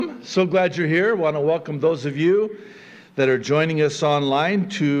So glad you're here. I want to welcome those of you that are joining us online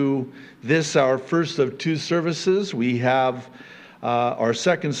to this, our first of two services. We have our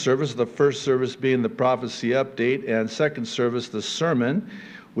second service, the first service being the prophecy update, and second service, the sermon,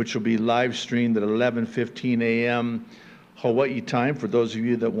 which will be live streamed at 11:15 a.m. Hawaii time for those of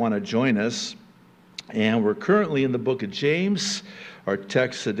you that want to join us. And we're currently in the book of James. Our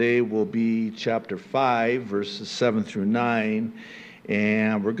text today will be chapter 5, verses 7 through 9.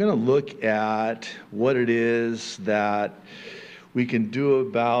 And we're going to look at what it is that we can do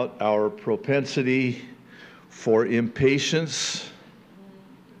about our propensity for impatience.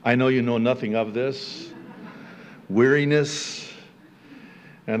 I know you know nothing of this. Weariness.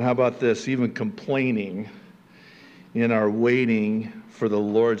 And how about this? Even complaining in our waiting for the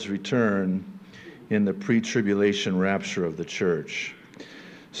Lord's return in the pre-tribulation rapture of the church.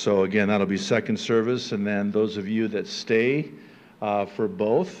 So again, that'll be second service. And then those of you that stay for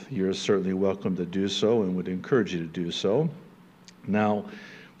both, you're certainly welcome to do so and would encourage you to do so. Now,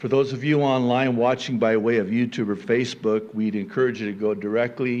 for those of you online watching by way of YouTube or Facebook, we'd encourage you to go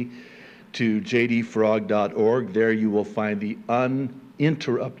directly to jdfarag.org. There you will find the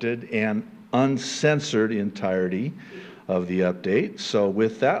uninterrupted and uncensored entirety of the update. So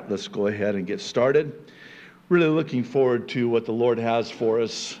with that, let's go ahead and get started. Really looking forward to what the Lord has for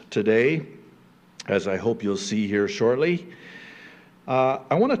us today, as I hope you'll see here shortly.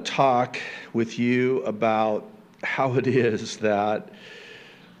 I want to talk with you about how it is that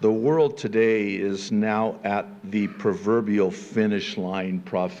the world today is now at the proverbial finish line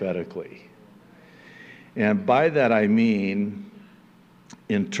prophetically. And by that I mean,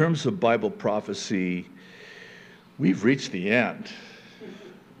 in terms of Bible prophecy, we've reached the end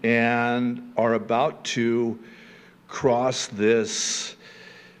and are about to cross this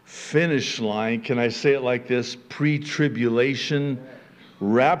finish line. Can I say it like this? Pre-tribulation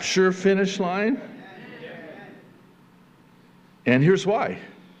rapture finish line? And here's why.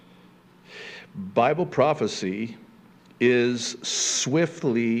 Bible prophecy is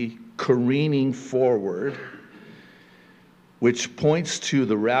swiftly careening forward, which points to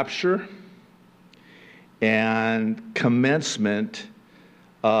the rapture and commencement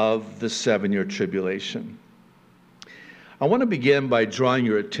of the 7-year tribulation. I want to begin by drawing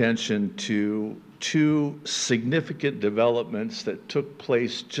your attention to two significant developments that took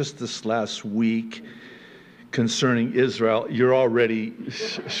place just this last week concerning Israel. You're already,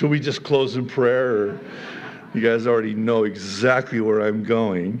 should we just close in prayer? Or you guys already know exactly where I'm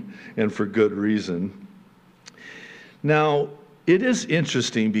going, and for good reason. Now, it is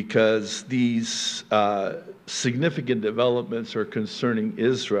interesting because these significant developments are concerning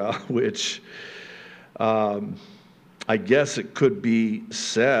Israel, which I guess it could be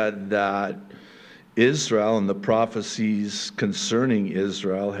said that Israel and the prophecies concerning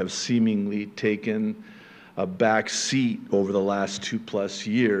Israel have seemingly taken a back seat over the last 2+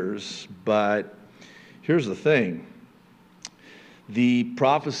 years. But here's the thing. The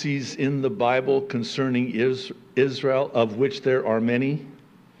prophecies in the Bible concerning Israel, of which there are many,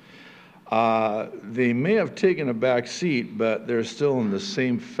 they may have taken a back seat, but they're still in the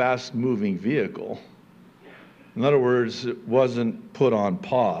same fast-moving vehicle. In other words, it wasn't put on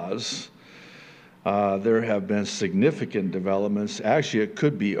pause. There have been significant developments. Actually, it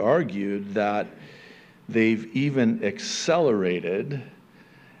could be argued that they've even accelerated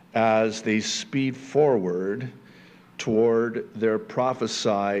as they speed forward toward their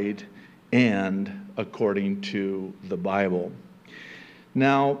prophesied end according to the Bible.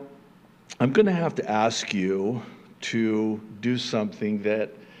 Now, I'm going to have to ask you to do something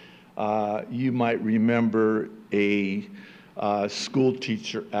that you might remember a school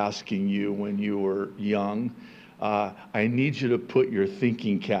teacher asking you when you were young. I need you to put your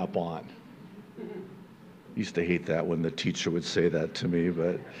thinking cap on. I used to hate that when the teacher would say that to me,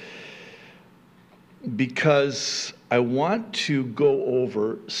 but because I want to go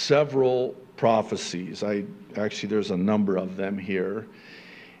over several prophecies. Actually, there's a number of them here.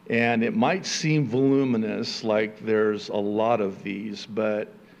 And it might seem voluminous, like there's a lot of these,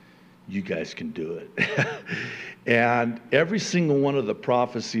 but you guys can do it. And every single one of the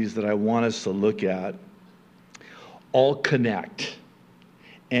prophecies that I want us to look at all connect.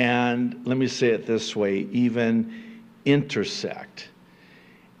 And let me say it this way, even intersect.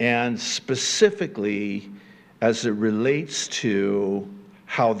 And specifically, as it relates to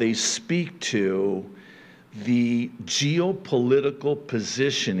how they speak to the geopolitical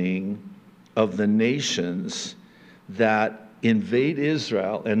positioning of the nations that invade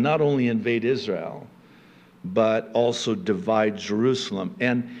Israel, and not only invade Israel, but also divide Jerusalem.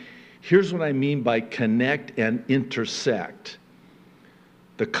 And here's what I mean by connect and intersect.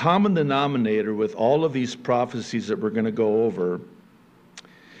 the common denominator with all of these prophecies that we're going to go over,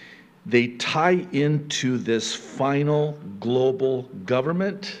 they tie into this final global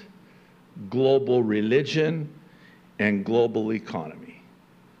government, global religion, and global economy.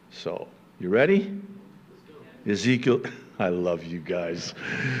 So, you ready? Ezekiel, I love you guys.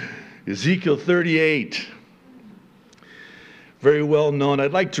 Ezekiel 38. Very well known.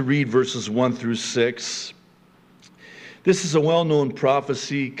 I'd like to read verses 1 through 6. This is a well-known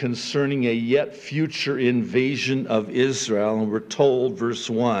prophecy concerning a yet future invasion of Israel. And we're told, verse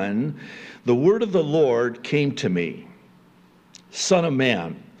 1, the word of the Lord came to me, Son of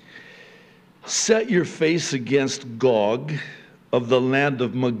man, set your face against Gog of the land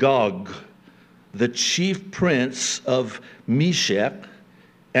of Magog, the chief prince of Meshech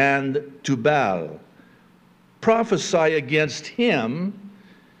and Tubal. Prophesy against him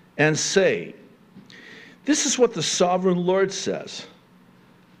and say, this is what the sovereign Lord says.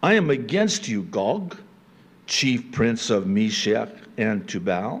 I am against you, Gog, chief prince of Meshech and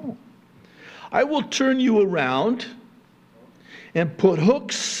Tubal. I will turn you around and put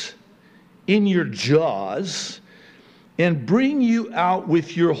hooks in your jaws and bring you out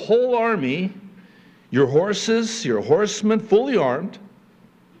with your whole army, your horses, your horsemen fully armed,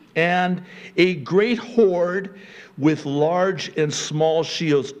 and a great horde with large and small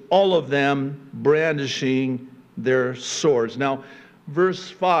shields, all of them brandishing their swords. Now, verse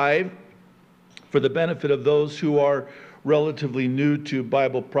 5, for the benefit of those who are relatively new to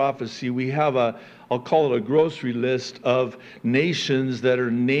Bible prophecy, we have I'll call it a grocery list of nations that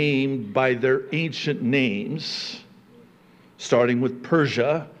are named by their ancient names, starting with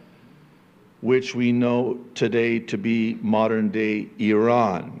Persia, which we know today to be modern-day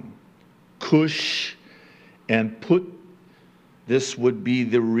Iran. Cush and Put, this would be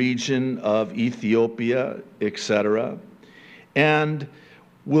the region of Ethiopia, etc. And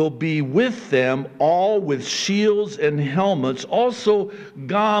will be with them all with shields and helmets. Also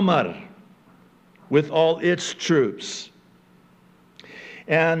Gomer, with all its troops.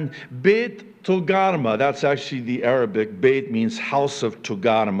 And Beit Togarma, that's actually the Arabic. Beit means house of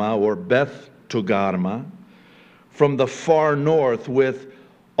Togarma, or Beth Togarma, from the far north with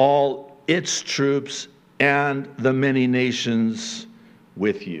all its troops and the many nations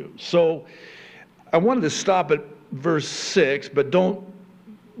with you. So I wanted to stop at verse 6, but don't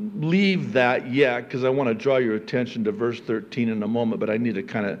leave that yet, because I want to draw your attention to verse 13 in a moment, but I need to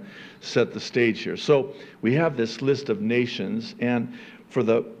kind of set the stage here. So we have this list of nations, and for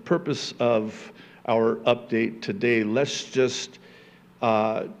the purpose of our update today, let's just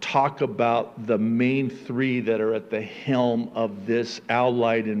talk about the main three that are at the helm of this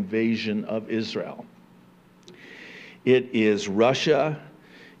allied invasion of Israel. It is Russia,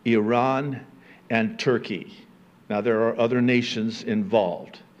 Iran, and Turkey. Now, there are other nations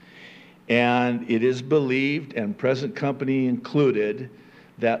involved. And it is believed, and present company included,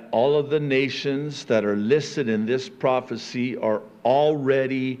 that all of the nations that are listed in this prophecy are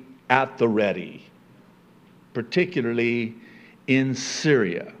already at the ready, particularly in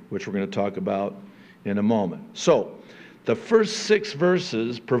Syria, which we're going to talk about in a moment. So, the first 6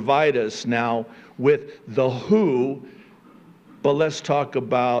 verses provide us now with the who, but let's talk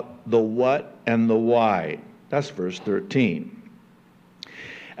about the what and the why. That's verse 13.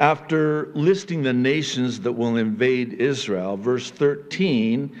 After listing the nations that will invade Israel, verse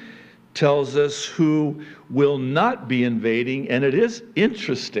 13 tells us who will not be invading, and it is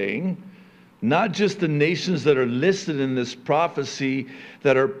interesting, not just the nations that are listed in this prophecy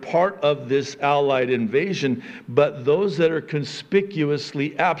that are part of this allied invasion, but those that are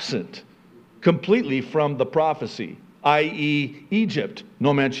conspicuously absent completely from the prophecy, i.e. Egypt,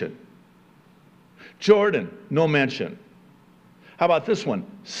 no mention. Jordan, no mention. How about this one?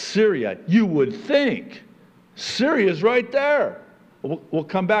 Syria. You would think Syria's right there. We'll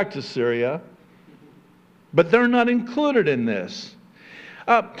come back to Syria. But they're not included in this.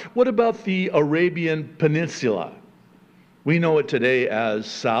 What about the Arabian Peninsula? We know it today as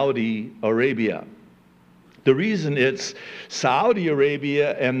Saudi Arabia. The reason it's Saudi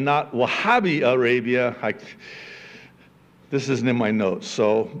Arabia and not Wahhabi Arabia, this isn't in my notes,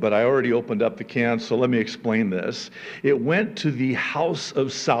 but I already opened up the can, so let me explain this. It went to the house of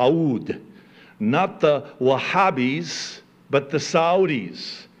Saud, not the Wahhabis, but the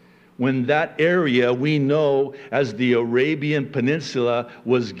Saudis. When that area we know as the Arabian Peninsula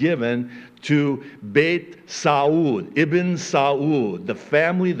was given to Beit Saud, Ibn Saud, the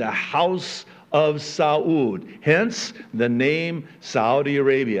family, the house of Saud. Hence the name Saudi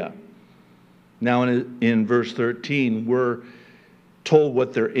Arabia. Now in verse 13, we're told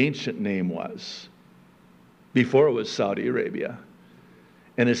what their ancient name was before it was Saudi Arabia.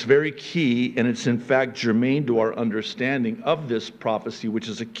 And it's very key, and it's in fact germane to our understanding of this prophecy, which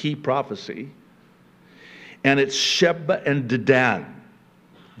is a key prophecy. And it's Sheba and Dedan.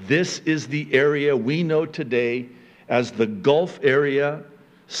 This is the area we know today as the Gulf area,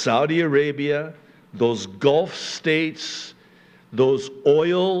 Saudi Arabia, those Gulf states, those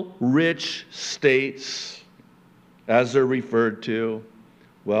oil-rich states, as they're referred to.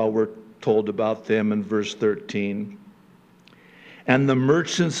 Well, we're told about them in verse 13. And the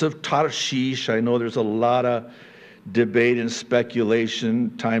merchants of Tarshish, I know there's a lot of debate and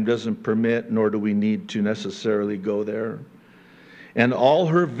speculation. Time doesn't permit, nor do we need to necessarily go there. And all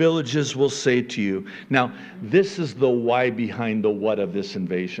her villages will say to you. Now, this is the why behind the what of this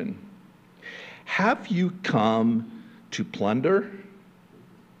invasion. Have you come to plunder?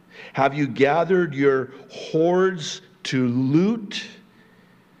 Have you gathered your hordes to loot,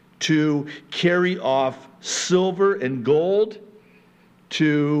 to carry off silver and gold,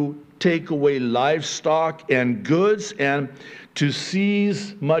 to take away livestock and goods, and to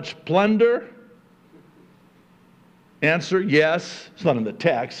seize much plunder? Answer, yes. It's not in the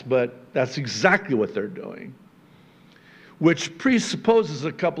text, but that's exactly what they're doing. Which presupposes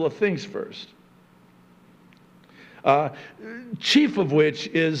a couple of things first. Chief of which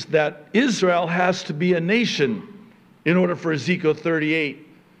is that Israel has to be a nation in order for Ezekiel 38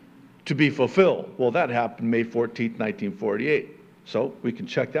 to be fulfilled. Well, that happened May 14th, 1948. So we can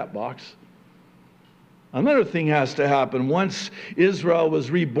check that box. Another thing has to happen. Once Israel was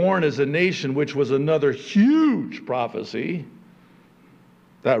reborn as a nation, which was another huge prophecy,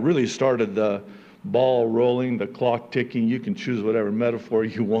 that really started the ball rolling, the clock ticking. You can choose whatever metaphor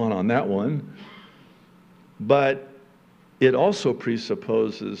you want on that one. But it also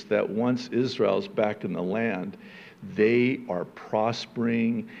presupposes that once Israel's back in the land, they are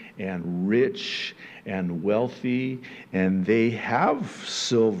prospering and rich and wealthy, and they have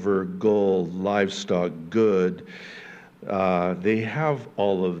silver, gold, livestock, good. They have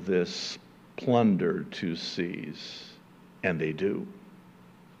all of this plunder to seize, and they do.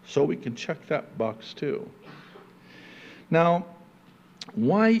 So we can check that box too. Now,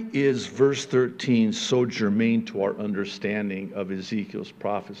 why is verse 13 so germane to our understanding of Ezekiel's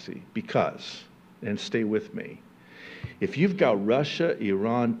prophecy? Because, and stay with me, if you've got Russia,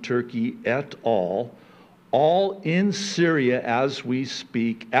 Iran, Turkey, et al., all in Syria as we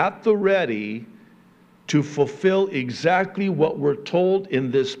speak, at the ready to fulfill exactly what we're told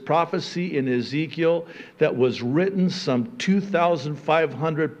in this prophecy in Ezekiel that was written some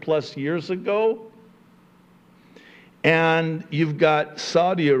 2,500 plus years ago. And you've got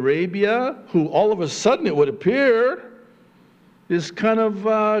Saudi Arabia, who all of a sudden it would appear is kind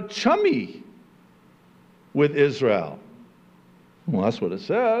of chummy with Israel. Well, that's what it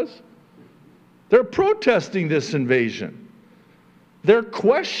says. They're protesting this invasion. They're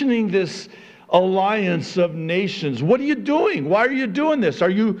questioning this alliance of nations. What are you doing? Why are you doing this? Are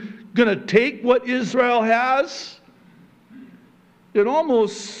you going to take what Israel has? It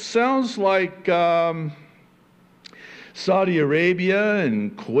almost sounds like Saudi Arabia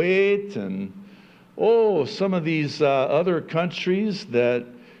and Kuwait and some of these other countries that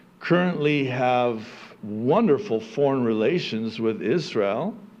currently have wonderful foreign relations with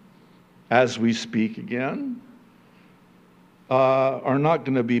Israel, as we speak again, are not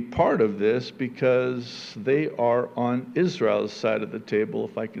going to be part of this because they are on Israel's side of the table,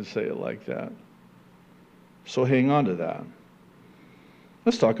 if I can say it like that. So hang on to that.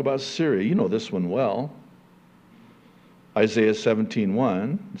 Let's talk about Syria. You know this one well. Isaiah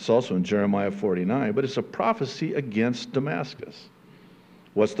 17:1. It's also in Jeremiah 49, but it's a prophecy against Damascus.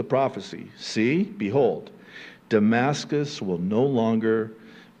 What's the prophecy? See, behold, Damascus will no longer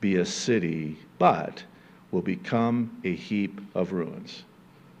be a city, but will become a heap of ruins.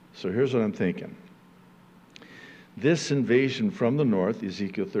 So here's what I'm thinking. This invasion from the north,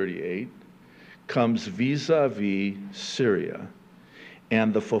 Ezekiel 38, comes vis-a-vis Syria.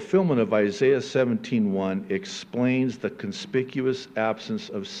 And the fulfillment of Isaiah 17:1 explains the conspicuous absence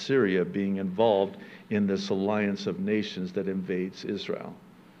of Syria being involved in this alliance of nations that invades Israel.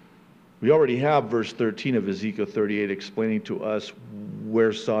 We already have verse 13 of Ezekiel 38 explaining to us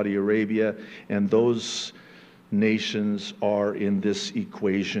where Saudi Arabia and those nations are in this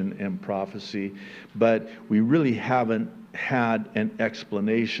equation and prophecy. But we really haven't had an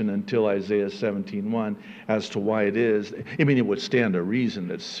explanation until Isaiah 17:1 as to why it is. I mean, it would stand to reason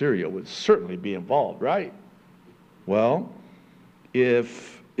that Syria would certainly be involved, right? Well,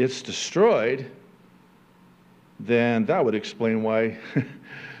 if it's destroyed, then that would explain why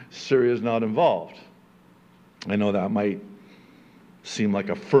Syria is not involved. I know that might seem like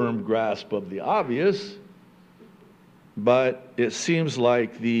a firm grasp of the obvious, but it seems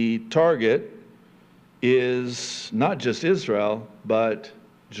like the target is not just Israel, but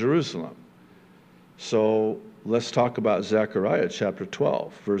Jerusalem. So let's talk about Zechariah chapter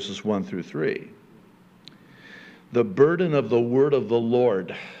 12, verses 1 through 3. The burden of the word of the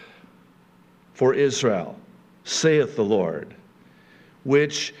Lord for Israel, saith the Lord,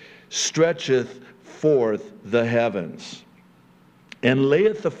 which stretcheth forth the heavens, and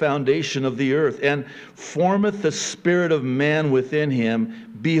layeth the foundation of the earth, and formeth the spirit of man within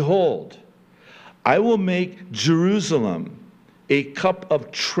him. Behold, I will make Jerusalem a cup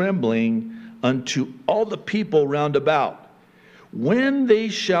of trembling unto all the people round about, when they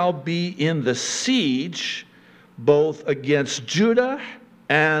shall be in the siege, both against Judah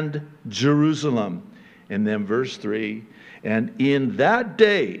and Jerusalem. And then verse 3, and in that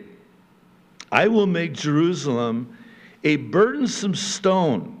day I will make Jerusalem a burdensome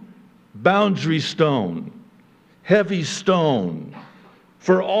stone, boundary stone, heavy stone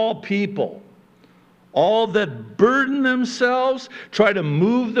for all people. All that burden themselves, try to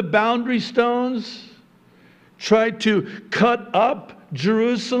move the boundary stones, try to cut up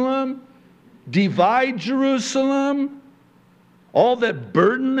Jerusalem, divide Jerusalem, all that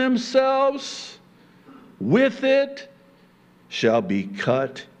burden themselves with it shall be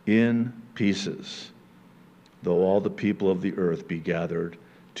cut in pieces, though all the people of the earth be gathered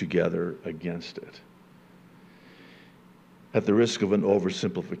together against it. At the risk of an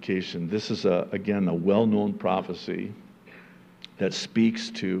oversimplification, this is, again, a well-known prophecy that speaks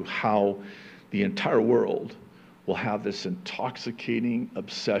to how the entire world will have this intoxicating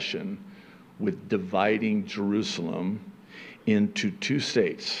obsession with dividing Jerusalem into two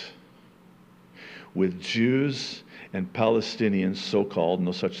states, with Jews and Palestinians, so-called,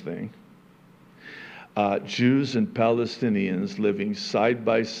 no such thing, Jews and Palestinians living side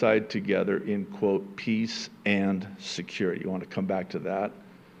by side together in, quote, peace and security. You want to come back to that?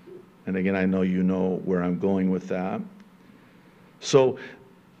 And again, I know you know where I'm going with that. So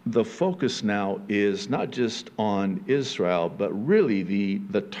the focus now is not just on Israel, but really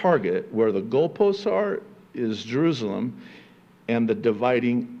the target, where the goalposts are, is Jerusalem and the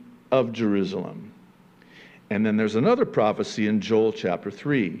dividing of Jerusalem. And then there's another prophecy in Joel chapter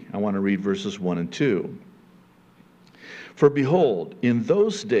 3. I want to read verses 1 and 2. For behold, in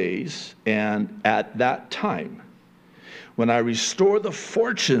those days and at that time, when I restore the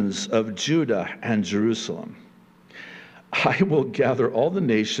fortunes of Judah and Jerusalem, I will gather all the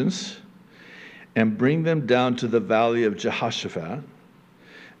nations and bring them down to the valley of Jehoshaphat.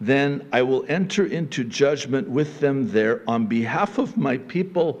 Then I will enter into judgment with them there on behalf of my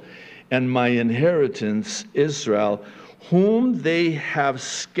people and my inheritance, Israel, whom they have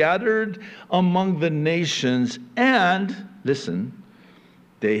scattered among the nations, and, listen,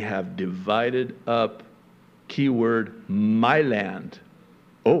 they have divided up, keyword, my land.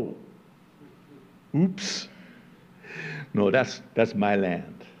 Oh, oops. No, that's my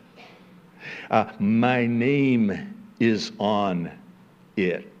land. My name is on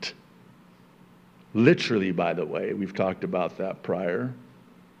it. Literally, by the way, we've talked about that prior.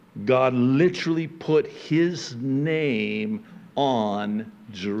 God literally put his name on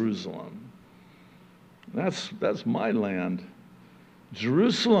Jerusalem. That's my land.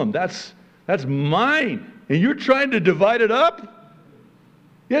 Jerusalem, that's mine. And you're trying to divide it up?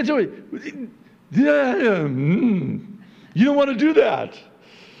 Yeah, Joey. Yeah, you don't want to do that.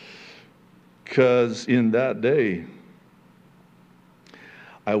 Because in that day,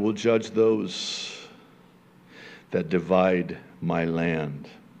 I will judge those that divide my land.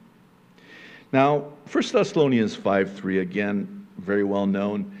 Now, 1 Thessalonians 5:3, again, very well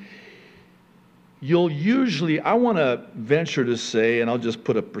known. You'll usually, I want to venture to say, and I'll just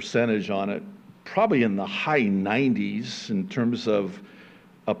put a percentage on it, probably in the high 90s in terms of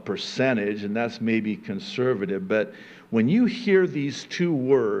a percentage, and that's maybe conservative, but when you hear these two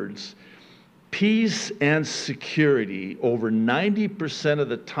words, peace and security, over 90% of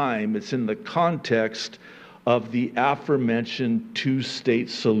the time, it's in the context of the aforementioned two-state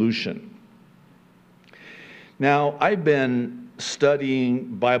solution. Now, I've been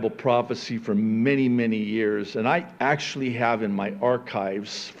studying Bible prophecy for many, many years, and I actually have in my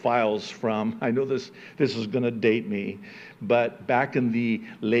archives files from, I know this is going to date me, but back in the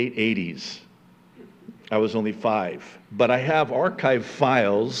late 80s. I was only 5. But I have archive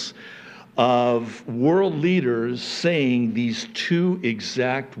files of world leaders saying these two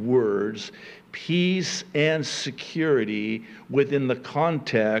exact words, peace and security, within the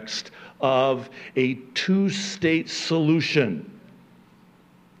context of a two-state solution,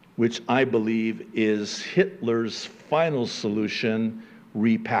 which I believe is Hitler's final solution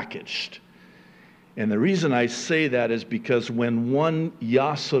repackaged. And the reason I say that is because when one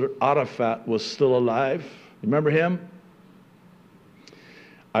Yasser Arafat was still alive, remember him?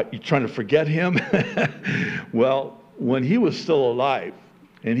 You trying to forget him? Well, when he was still alive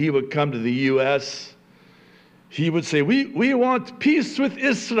and he would come to the U.S., he would say, we want peace with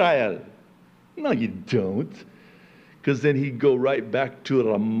Israel. No, you don't. Because then he'd go right back to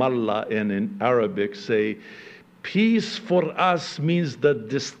Ramallah and in Arabic say, peace for us means the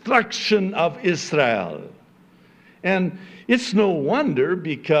destruction of Israel. And it's no wonder,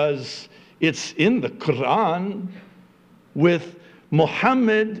 because it's in the Quran with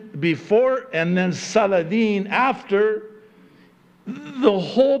Muhammad before and then Saladin after. The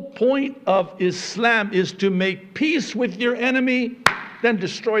whole point of Islam is to make peace with your enemy, then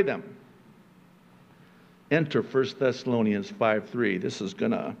destroy them. Enter 1 Thessalonians 5:3. This is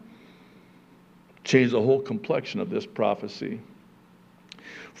going to change the whole complexion of this prophecy.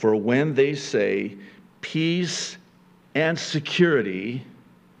 For when they say peace and security,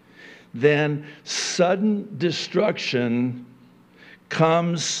 then sudden destruction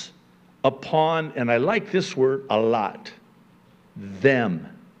comes upon, and I like this word a lot, them.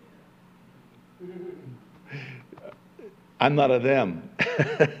 I'm not a them.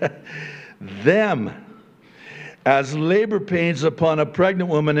 Them. As labor pains upon a pregnant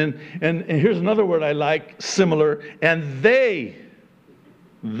woman. And here's another word I like, similar. And they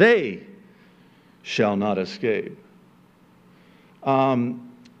shall not escape.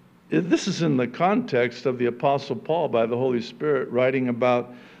 This is in the context of the Apostle Paul by the Holy Spirit writing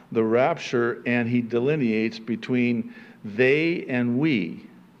about the rapture, and he delineates between they and we,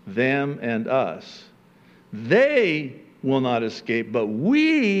 them and us. They will not escape, but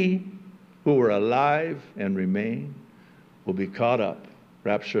we who are alive and remain will be caught up,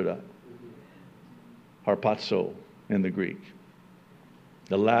 raptured up. Harpazo in the Greek.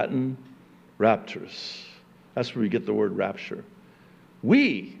 The Latin, rapturus. That's where we get the word rapture.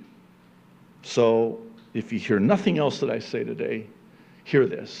 We. So if you hear nothing else that I say today, hear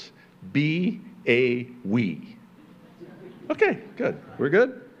this. Be a we. Okay, good. We're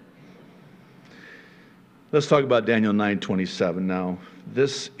good? Let's talk about Daniel 9:27 now.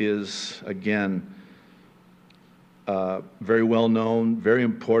 This is, again, very well known, very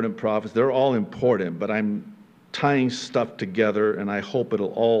important prophets. They're all important, but I'm tying stuff together, and I hope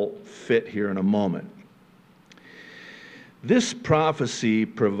it'll all fit here in a moment. This prophecy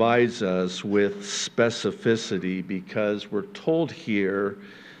provides us with specificity because we're told here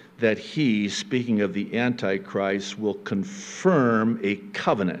that he, speaking of the Antichrist, will confirm a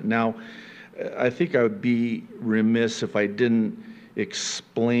covenant. Now, I think I would be remiss if I didn't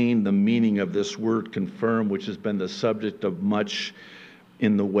explain the meaning of this word confirm, which has been the subject of much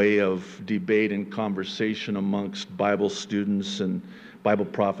in the way of debate and conversation amongst Bible students and Bible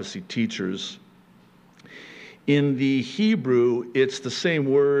prophecy teachers. In the Hebrew, it's the same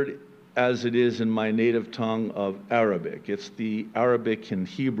word as it is in my native tongue of Arabic. It's the Arabic and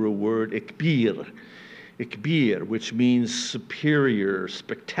Hebrew word ikbir, which means superior,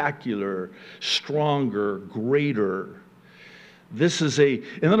 spectacular, stronger, greater. This is in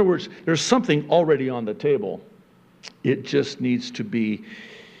other words, there's something already on the table. It just needs to be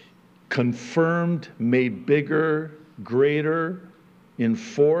confirmed, made bigger, greater,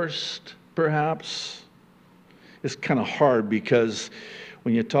 enforced, perhaps. It's kind of hard because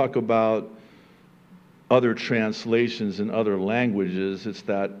when you talk about other translations in other languages, it's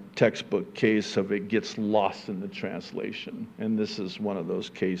that textbook case of it gets lost in the translation. And this is one of those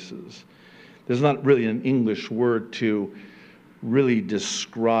cases. There's not really an English word to really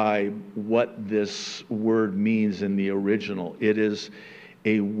describe what this word means in the original. It is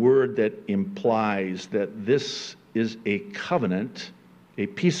a word that implies that this is a covenant, a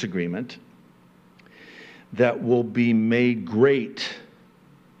peace agreement, that will be made great,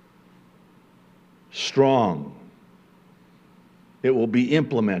 strong. It will be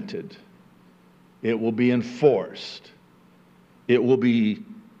implemented. It will be enforced. It will be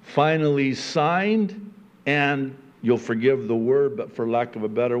finally signed, and you'll forgive the word, but for lack of a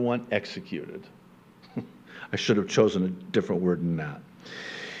better one, executed. I should have chosen a different word than that.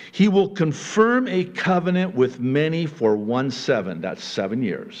 He will confirm a covenant with many for 1/7. That's 7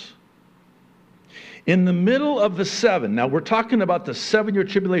 years. In the middle of the 7, now we're talking about the 7-year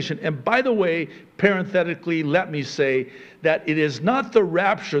tribulation. And by the way, parenthetically, let me say that it is not the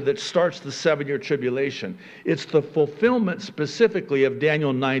rapture that starts the 7-year tribulation. It's the fulfillment specifically of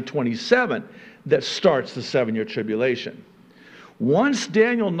Daniel 9:27 that starts the 7-year tribulation. Once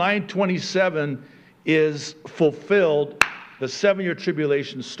Daniel 9:27 is fulfilled, the 7-year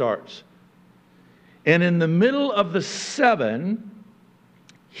tribulation starts. And in the middle of the 7,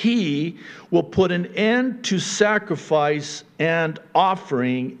 he will put an end to sacrifice and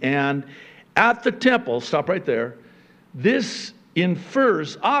offering. And at the temple, stop right there, this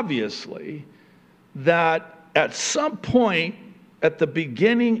infers, obviously, that at some point at the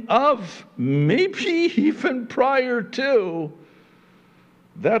beginning of, maybe even prior to,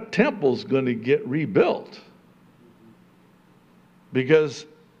 that temple's going to get rebuilt. Because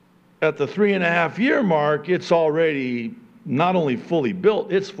at the 3.5-year mark, it's already not only fully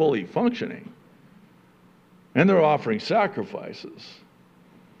built, it's fully functioning. And they're offering sacrifices.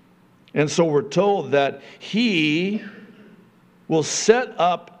 And so we're told that he will set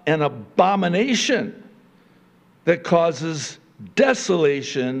up an abomination that causes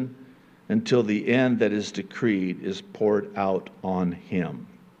desolation until the end that is decreed is poured out on him.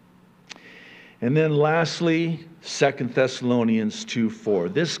 And then lastly, 2 Thessalonians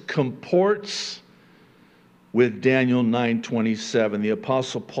 2:4. This comports with Daniel 9:27. The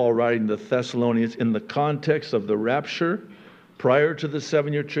Apostle Paul writing to the Thessalonians in the context of the rapture prior to the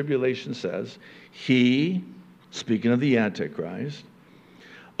 7-year tribulation says, he, speaking of the Antichrist,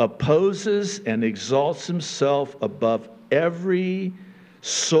 opposes and exalts himself above every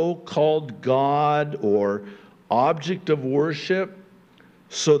so-called God or object of worship,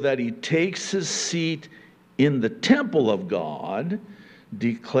 so that he takes his seat in the temple of God,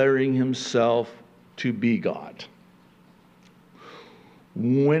 declaring himself to be God.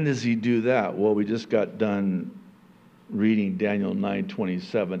 When does he do that? Well, we just got done reading Daniel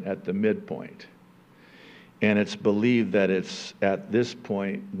 9:27 at the midpoint. And it's believed that it's at this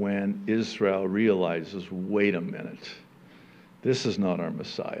point when Israel realizes, wait a minute, this is not our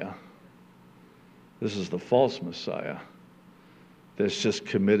Messiah. This is the false Messiah that's just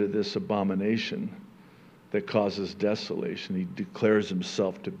committed this abomination that causes desolation. He declares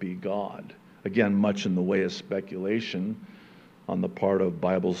himself to be God. Again, much in the way of speculation on the part of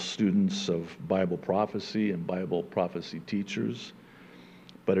Bible students of Bible prophecy and Bible prophecy teachers.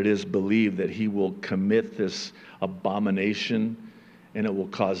 But it is believed that he will commit this abomination and it will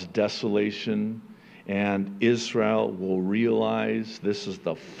cause desolation, and Israel will realize this is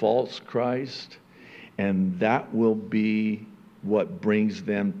the false Christ, and that will be what brings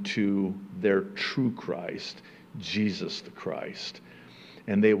them to their true Christ, Jesus the Christ.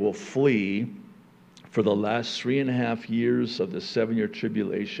 And they will flee for the last 3.5 years of the 7-year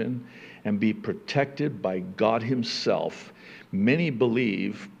tribulation and be protected by God himself. Many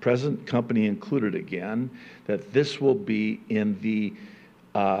believe, present company included again, that this will be in the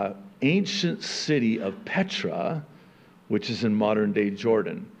ancient city of Petra, which is in modern-day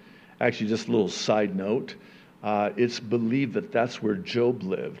Jordan. Actually, just a little side note, it's believed that that's where Job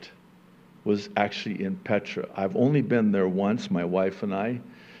lived, was actually in Petra. I've only been there once, my wife and I.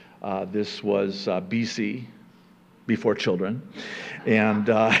 This was BC, before children, and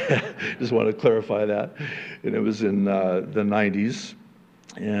just want to clarify that. And it was in the 90s,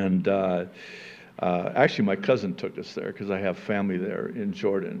 and actually my cousin took us there because I have family there in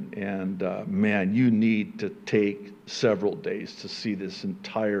Jordan. And man, you need to take several days to see this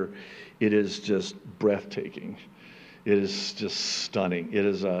entire. It is just breathtaking. It is just stunning. It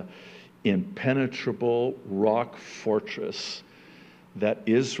is a impenetrable rock fortress that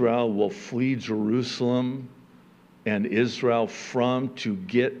Israel will flee Jerusalem and Israel from to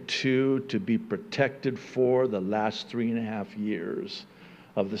get to be protected for the last 3.5 years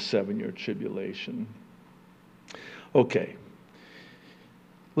of the 7-year tribulation. Okay,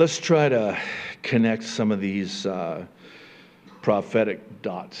 let's try to connect some of these prophetic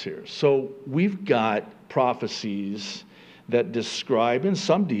dots here. So we've got prophecies that describe in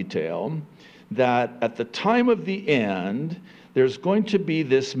some detail that at the time of the end, there's going to be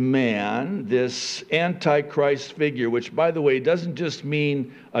this man, this Antichrist figure, which, by the way, doesn't just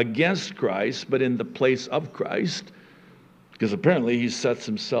mean against Christ, but in the place of Christ, because apparently he sets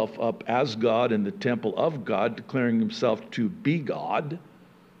himself up as God in the temple of God, declaring himself to be God.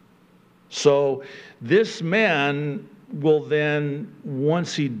 So this man will then,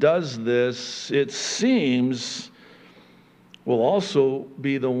 once he does this, it seems, will also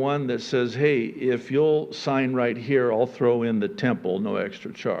be the one that says, hey, if you'll sign right here, I'll throw in the temple, no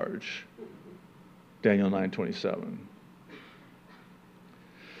extra charge. Daniel 9:27.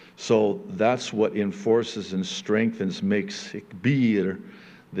 So that's what enforces and strengthens, makes Hikbir,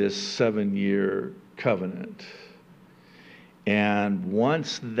 this 7-year covenant. And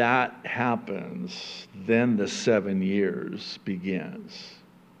once that happens, then the 7 years begins.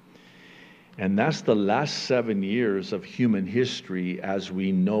 And that's the last 7 years of human history as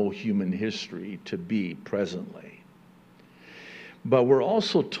we know human history to be presently. But we're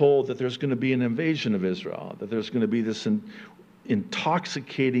also told that there's going to be an invasion of Israel, that there's going to be this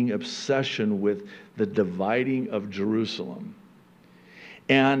intoxicating obsession with the dividing of Jerusalem.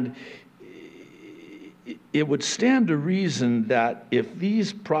 And it would stand to reason that if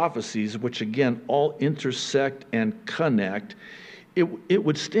these prophecies, which again all intersect and connect, it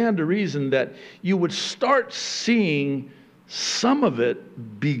would stand to reason that you would start seeing some of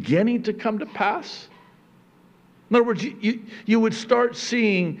it beginning to come to pass. In other words, you would start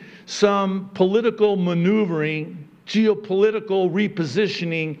seeing some political maneuvering, geopolitical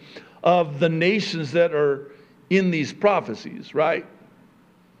repositioning of the nations that are in these prophecies, right?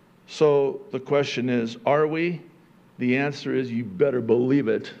 So the question is, are we? The answer is, you better believe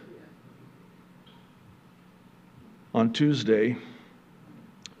it. On Tuesday,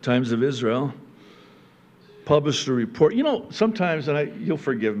 Times of Israel published a report. You know, sometimes, and you'll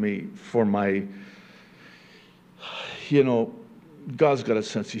forgive me for my, God's got a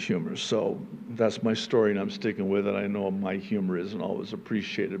sense of humor, so that's my story, and I'm sticking with it. I know my humor isn't always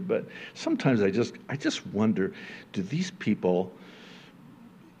appreciated, but sometimes I just wonder, do these people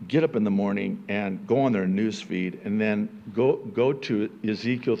get up in the morning and go on their news feed and then go to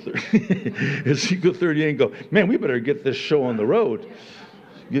Ezekiel 38 and go, man, we better get this show on the road.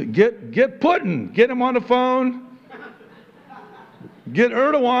 Get Putin, get him on the phone. Get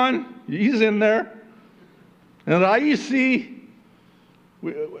Erdogan, he's in there. And IEC,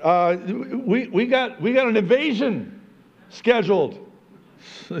 we got an invasion scheduled.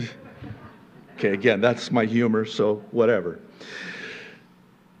 Okay, again, that's my humor, so whatever.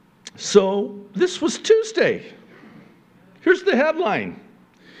 So this was Tuesday. Here's the headline.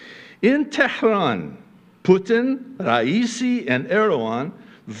 In Tehran, Putin, Raisi, and Erdogan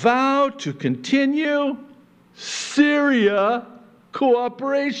vow to continue Syria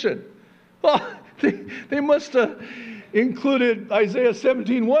cooperation. Well, they must have included Isaiah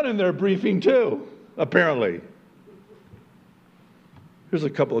 17:1 in their briefing too, apparently. Here's a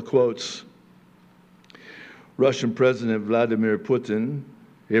couple of quotes. Russian President Vladimir Putin,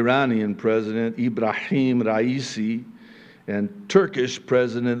 Iranian President Ibrahim Raisi, and Turkish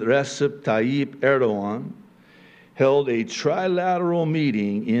President Recep Tayyip Erdogan held a trilateral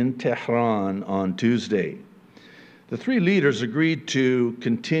meeting in Tehran on Tuesday. The three leaders agreed to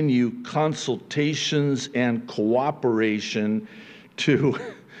continue consultations and cooperation to,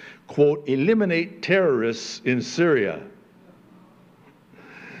 quote, eliminate terrorists in Syria.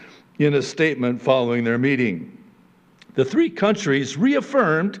 In a statement following their meeting, the three countries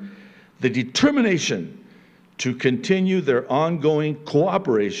reaffirmed the determination to continue their ongoing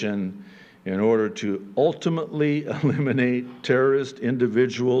cooperation in order to ultimately eliminate terrorist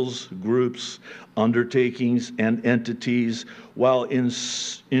individuals, groups, undertakings, and entities while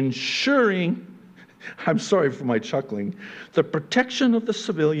ensuring, I'm sorry for my chuckling, the protection of the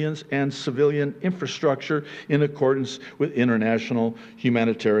civilians and civilian infrastructure in accordance with international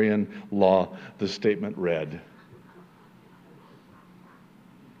humanitarian law, the statement read.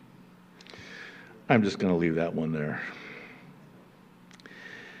 I'm just going to leave that one there.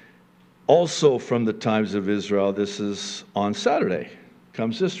 Also from the Times of Israel, this is on Saturday,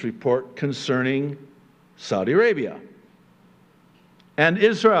 comes this report concerning Saudi Arabia and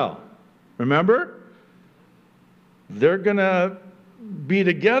Israel. Remember? They're going to be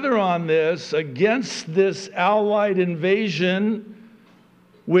together on this against this allied invasion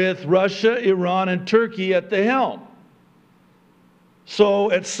with Russia, Iran, and Turkey at the helm.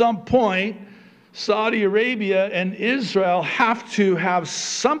 So at some point, Saudi Arabia and Israel have to have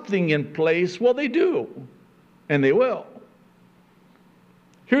something in place. Well, they do, and they will.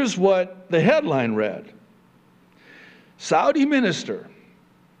 Here's what the headline read. Saudi minister,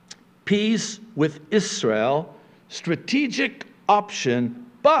 peace with Israel, strategic option,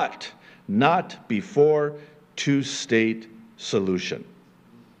 but not before two-state solution.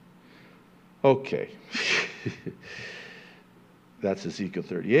 Okay. That's Ezekiel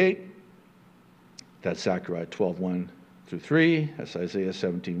 38. That's Zechariah 12:1 through 3. That's Isaiah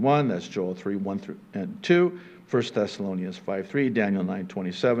 17:1. That's Joel 3:1 through and 2. 1 Thessalonians 5:3, Daniel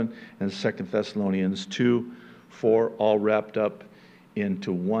 9:27, and 2 Thessalonians 2:4, all wrapped up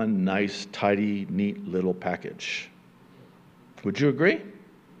into one nice, tidy, neat little package. Would you agree?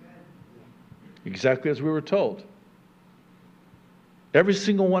 Exactly as we were told. Every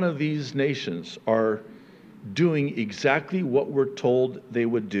single one of these nations are doing exactly what we're told they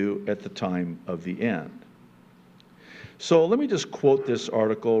would do at the time of the end. So let me just quote this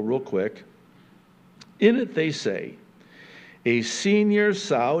article real quick. In it they say, a senior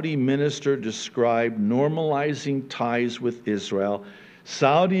Saudi minister described normalizing ties with Israel.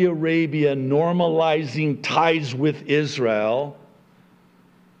 Saudi Arabia normalizing ties with Israel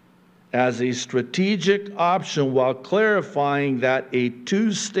as a strategic option while clarifying that a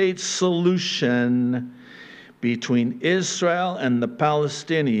two-state solution between Israel and the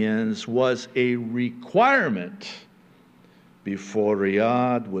Palestinians was a requirement before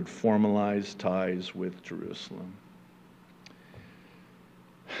Riyadh would formalize ties with Jerusalem.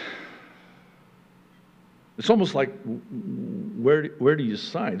 It's almost like, where do you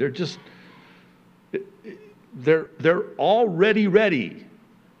sign? They're already ready.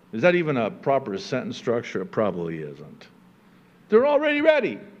 Is that even a proper sentence structure? It probably isn't. They're already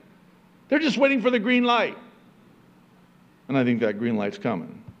ready. They're just waiting for the green light. And I think that green light's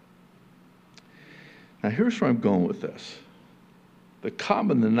coming. Now here's where I'm going with this. The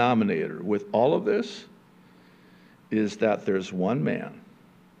common denominator with all of this is that there's one man,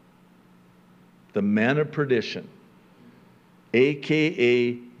 the man of perdition,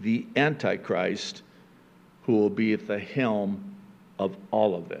 aka the Antichrist, who will be at the helm of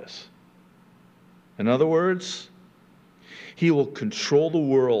all of this. In other words, he will control the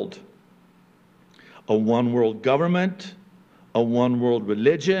world, a one-world government, a one-world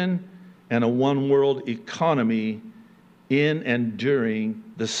religion, and a one-world economy in and during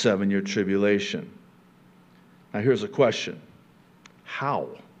the 7-year tribulation. Now here's a question. How?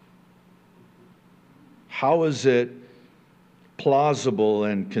 How is it plausible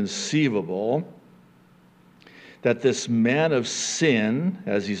and conceivable that this man of sin,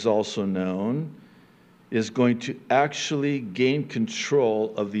 as he's also known, is going to actually gain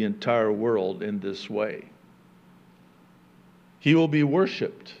control of the entire world in this way? He will be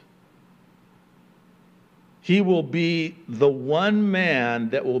worshiped. He will be the one man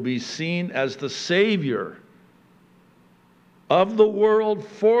that will be seen as the Savior of the world,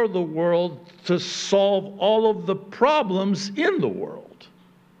 for the world, to solve all of the problems in the world.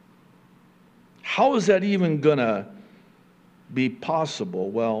 How is that even going to be possible?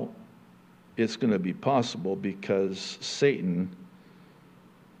 Well, it's going to be possible because Satan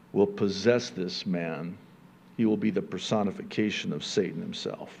will possess this man. He will be the personification of Satan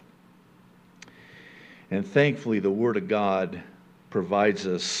himself. And thankfully, the Word of God provides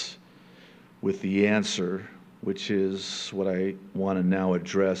us with the answer, which is what I want to now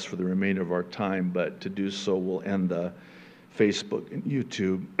address for the remainder of our time. But to do so, we'll end the Facebook and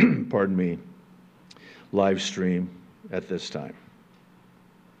YouTube, pardon me, live stream at this time.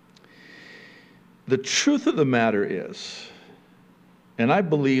 The truth of the matter is, and I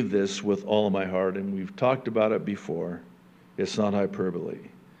believe this with all of my heart, and we've talked about it before, it's not hyperbole,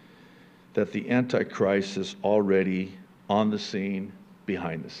 that the Antichrist is already on the scene,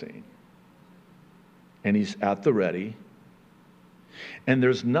 behind the scene. And he's at the ready. And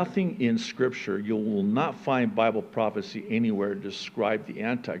there's nothing in Scripture, you will not find Bible prophecy anywhere to describe the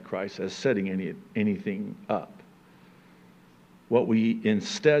Antichrist as setting anything up. What we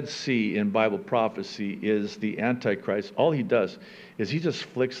instead see in Bible prophecy is the Antichrist, all he does is he just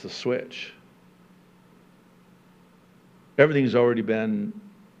flicks the switch. Everything's already been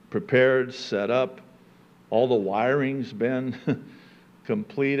prepared, set up, all the wiring's been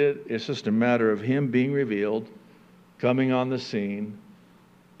completed. It's just a matter of him being revealed, coming on the scene,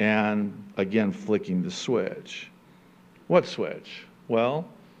 and again flicking the switch. What switch? Well,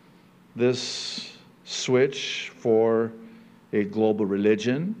 this switch for a global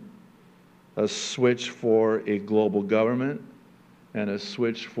religion, a switch for a global government, and a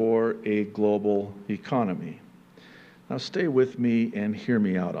switch for a global economy. Now stay with me and hear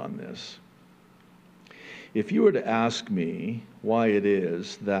me out on this. If you were to ask me why it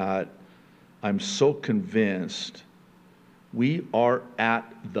is that I'm so convinced we are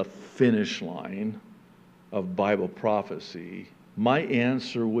at the finish line of Bible prophecy, my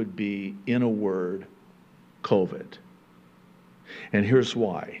answer would be, in a word, COVID. And here's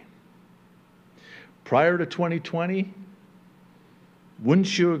why. Prior to 2020,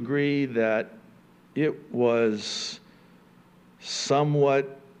 wouldn't you agree that it was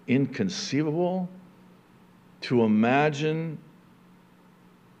somewhat inconceivable to imagine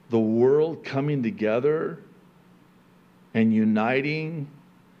the world coming together and uniting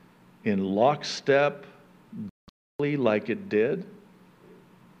in lockstep like it did?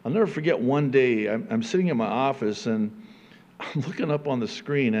 I'll never forget one day, I'm sitting in my office and I'm looking up on the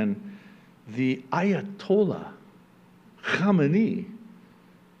screen, and the Ayatollah Khamenei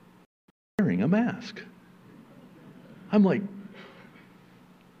wearing a mask. I'm like,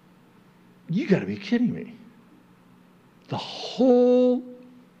 you got to be kidding me. The whole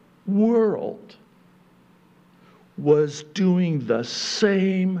world was doing the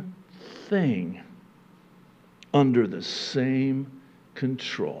same thing under the same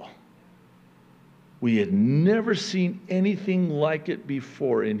control. We had never seen anything like it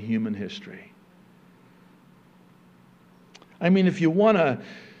before in human history. I mean, if you want to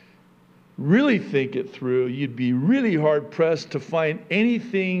really think it through, you'd be really hard-pressed to find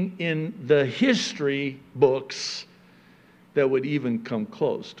anything in the history books that would even come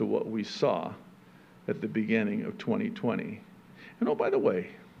close to what we saw at the beginning of 2020. And oh, by the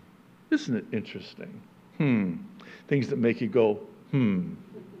way, isn't it interesting? Things that make you go,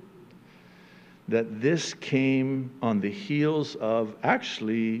 that this came on the heels of,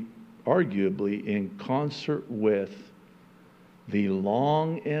 actually, arguably, in concert with the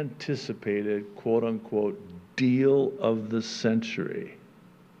long-anticipated, quote-unquote, deal of the century.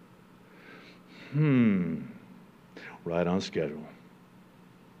 Right on schedule.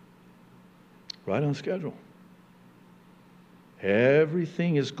 Right on schedule.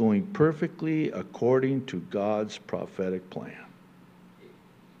 Everything is going perfectly according to God's prophetic plan.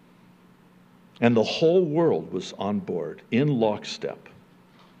 And the whole world was on board, in lockstep.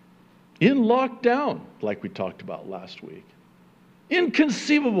 In lockdown, like we talked about last week.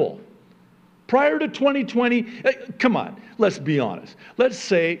 Inconceivable. Prior to 2020, come on, let's be honest. Let's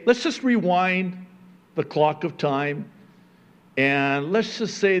just rewind the clock of time, and let's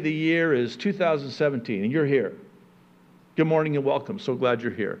just say the year is 2017, and you're here. Good morning and welcome. So glad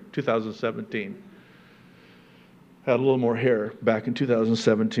you're here. 2017. Had a little more hair back in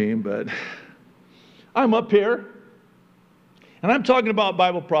 2017, but I'm up here, and I'm talking about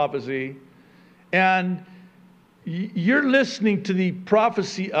Bible prophecy, and you're listening to the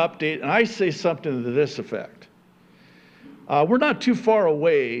prophecy update, and I say something to this effect. We're not too far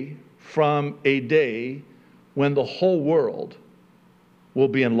away from a day when the whole world will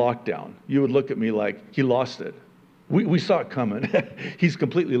be in lockdown. You would look at me like, he lost it. We saw it coming. He's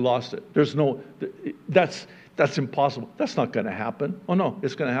completely lost it. That's impossible. That's not going to happen. Oh no,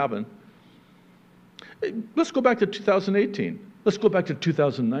 it's going to happen. Let's go back to 2018. Let's go back to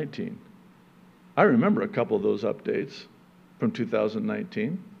 2019. I remember a couple of those updates from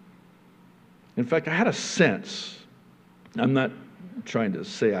 2019. In fact, I had a sense. I'm not trying to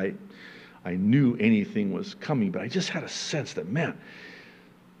say I knew anything was coming, but I just had a sense that, man,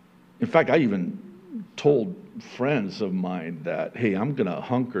 in fact, I even told friends of mine that, hey, I'm going to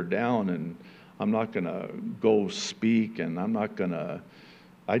hunker down and I'm not going to go speak, and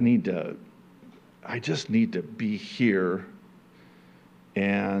I just need to be here,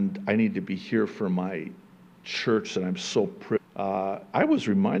 and I need to be here for my church that I'm so privileged. I was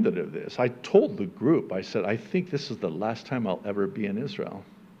reminded of this. I told the group, I said, I think this is the last time I'll ever be in Israel.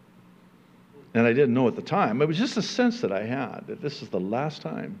 And I didn't know at the time. It was just a sense that I had, that this is the last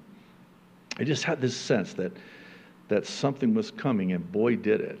time. I just had this sense that something was coming, and boy,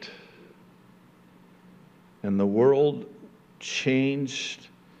 did it. And the world changed,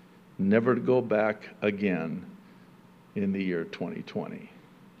 never to go back again in the year 2020.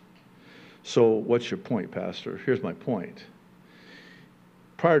 So what's your point, Pastor? Here's my point.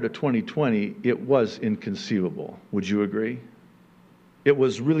 Prior to 2020, it was inconceivable. Would you agree? It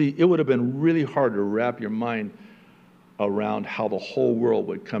would have been really hard to wrap your mind around how the whole world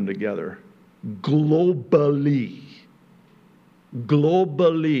would come together globally,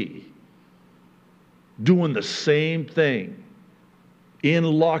 doing the same thing in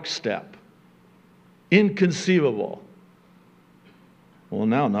lockstep. Inconceivable. Well,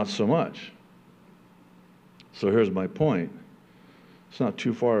 now not so much. So here's my point. It's not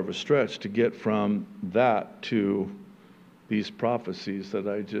too far of a stretch to get from that to these prophecies that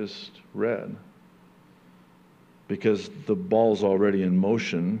I just read, because the ball's already in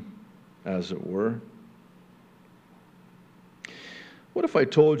motion, as it were. What if I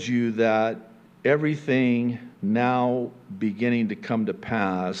told you that everything now beginning to come to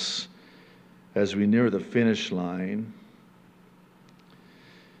pass as we near the finish line,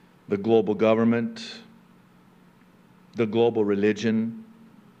 the global government, the global religion,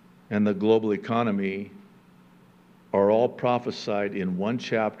 and the global economy are all prophesied in one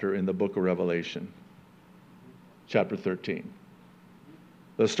chapter in the book of Revelation, chapter 13.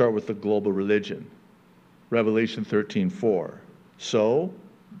 Let's start with the global religion. Revelation 13:4. So,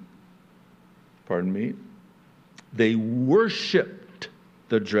 they worshipped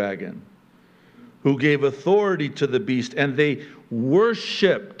the dragon, who gave authority to the beast, and they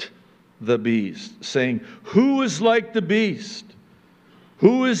worshipped the beast, saying, who is like the beast?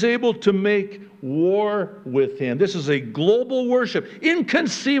 Who is able to make war with him? This is a global worship,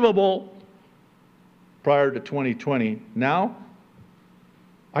 inconceivable prior to 2020. Now,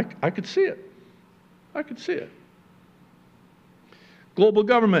 I could see it. I could see it. Global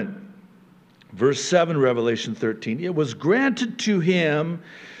government. Verse 7, Revelation 13. It was granted to him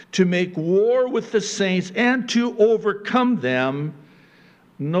to make war with the saints and to overcome them.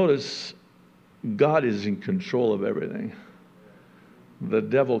 Notice, God is in control of everything. The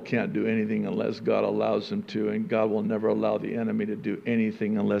devil can't do anything unless God allows him to, and God will never allow the enemy to do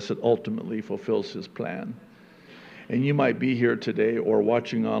anything unless it ultimately fulfills his plan. And you might be here today or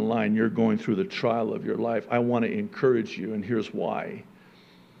watching online, you're going through the trial of your life. I want to encourage you, and here's why.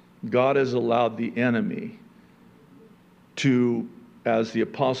 God has allowed the enemy to, as the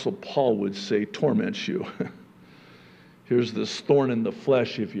Apostle Paul would say, torment you. Here's this thorn in the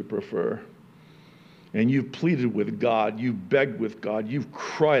flesh, if you prefer. And you've pleaded with God, you've begged with God, you've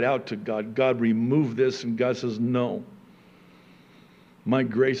cried out to God, God, remove this, and God says, no. My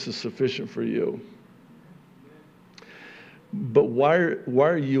grace is sufficient for you. But why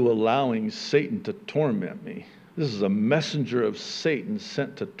are you allowing Satan to torment me? This is a messenger of Satan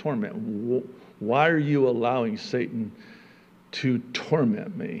sent to torment. Why are you allowing Satan to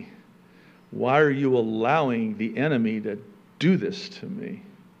torment me? Why are you allowing the enemy to do this to me?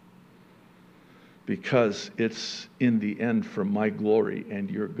 Because it's in the end for my glory and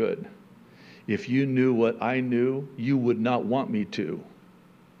your good. If you knew what I knew, you would not want me to.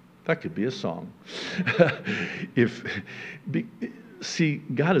 That could be a song. See,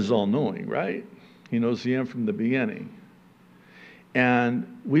 God is all-knowing, right? He knows the end from the beginning.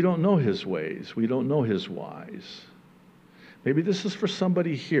 And we don't know his ways. We don't know his whys. Maybe this is for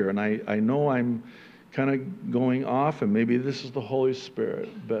somebody here, and I know I'm kind of going off, and maybe this is the Holy Spirit,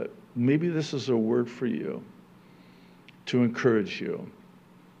 but maybe this is a word for you to encourage you.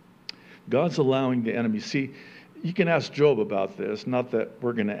 God's allowing the enemy. See, you can ask Job about this. Not that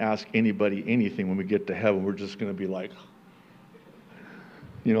we're going to ask anybody anything when we get to heaven. We're just going to be like,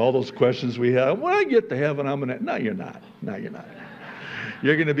 all those questions we have. When I get to heaven, I'm going to... No, you're not. No, you're not.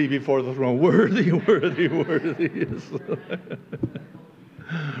 You're going to be before the throne. Worthy, worthy, worthy.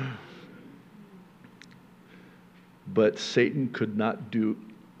 But Satan could not do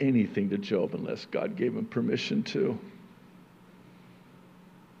anything to Job unless God gave him permission to.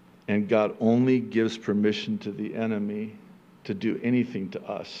 And God only gives permission to the enemy to do anything to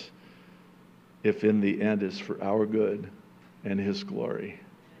us if in the end it's for our good and his glory.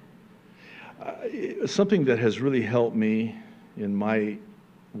 Something that has really helped me in my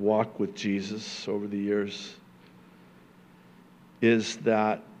walk with Jesus over the years is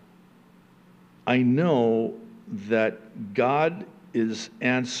that I know that God is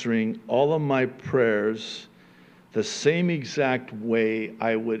answering all of my prayers the same exact way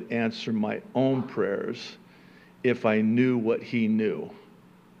I would answer my own prayers if I knew what he knew.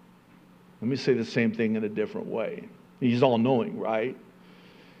 Let me say the same thing in a different way. He's all-knowing, right?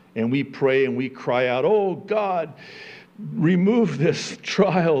 And we pray and we cry out, oh God, remove this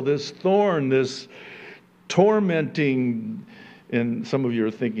trial, this thorn, this tormenting, and some of you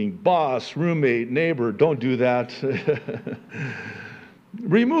are thinking, boss, roommate, neighbor, don't do that.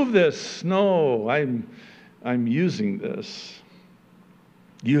 Remove this. No, I'm using this.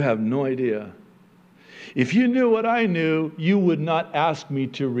 You have no idea. If you knew what I knew, you would not ask me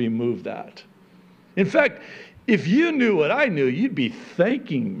to remove that. In fact, if you knew what I knew, you'd be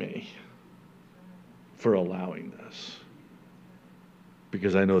thanking me for allowing this.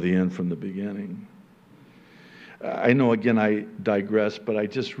 Because I know the end from the beginning. I know, again, I digress, but I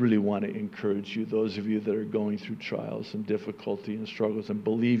just really want to encourage you, those of you that are going through trials and difficulty and struggles, and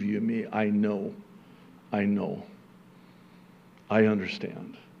believe you me, I know. I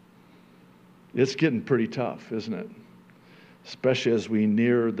understand. It's getting pretty tough, isn't it? Especially as we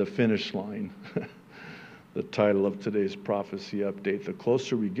near the finish line. The title of today's prophecy update, the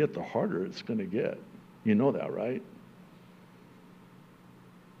closer we get, the harder it's going to get. You know that, right?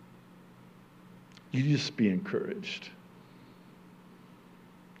 You just be encouraged.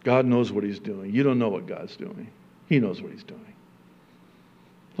 God knows what he's doing. You don't know what God's doing. He knows what he's doing.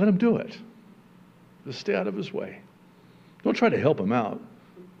 Let him do it. Just stay out of his way. Don't try to help him out.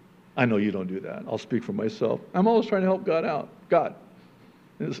 I know you don't do that. I'll speak for myself. I'm always trying to help God out.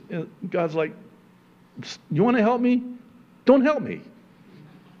 God's like, you want to help me? Don't help me.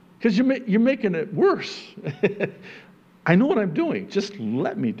 Because you're making it worse. I know what I'm doing. Just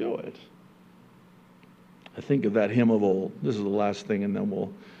let me do it. I think of that hymn of old. This is the last thing, and then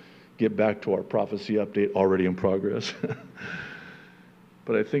we'll get back to our prophecy update already in progress.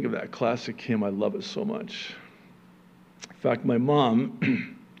 But I think of that classic hymn. I love it so much. In fact, my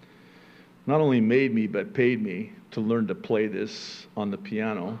mom not only made me, but paid me to learn to play this on the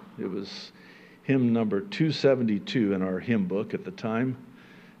piano. It was hymn number 272 in our hymn book at the time.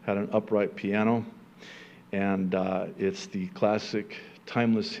 Had an upright piano. And it's the classic,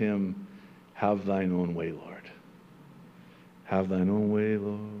 timeless hymn, Have Thine Own Way, Lord. Have Thine Own way,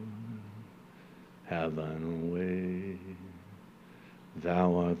 Lord. have thine own way.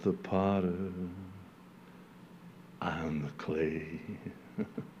 Thou art the potter, I am the clay.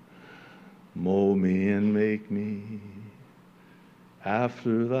 Mold me and make me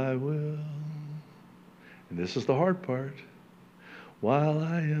after thy will. And this is the hard part. While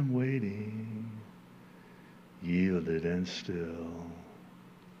I am waiting, yielded and still.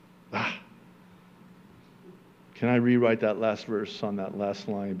 Can I rewrite that last verse on that last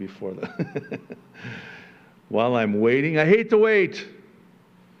line before that? While I'm waiting, I hate to wait.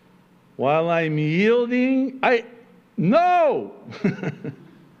 While I'm yielding, no!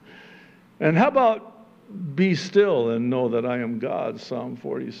 And how about be still and know that I am God, Psalm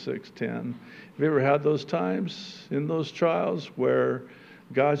 46:10. Have you ever had those times in those trials where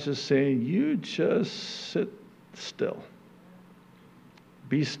God's just saying, you just sit still.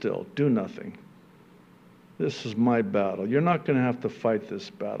 Be still. Do nothing. This is my battle. You're not going to have to fight this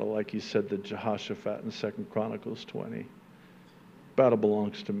battle like he said to Jehoshaphat in 2 Chronicles 20. Battle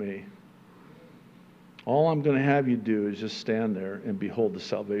belongs to me. All I'm going to have you do is just stand there and behold the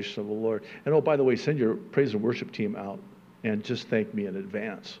salvation of the Lord. And oh, by the way, send your praise and worship team out and just thank me in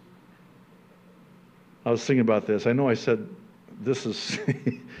advance. I was thinking about this. I know I said this is,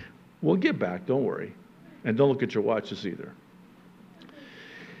 we'll get back, don't worry. And don't look at your watches either.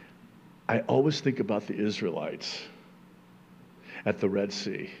 I always think about the Israelites at the Red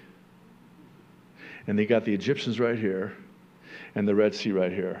Sea. And they got the Egyptians right here and the Red Sea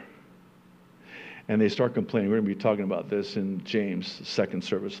right here. And they start complaining. We're going to be talking about this in James' second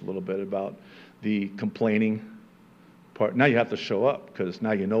service a little bit about the complaining part. Now you have to show up because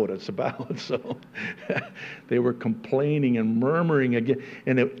now you know what it's about. So they were complaining and murmuring again.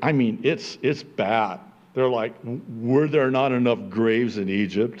 And it's bad. They're like, were there not enough graves in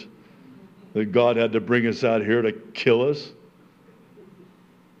Egypt that God had to bring us out here to kill us?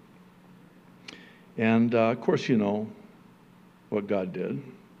 And of course, you know what God did.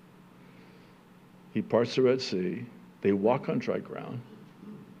 He parts the Red Sea. They walk on dry ground.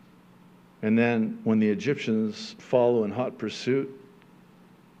 And then when the Egyptians follow in hot pursuit,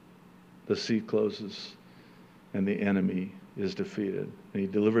 the sea closes and the enemy is defeated. And he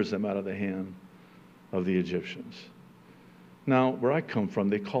delivers them out of the hand of the Egyptians. Now, where I come from,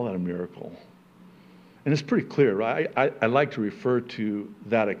 they call that a miracle. And it's pretty clear, right? I like to refer to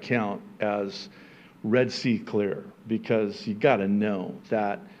that account as Red Sea clear, because you got to know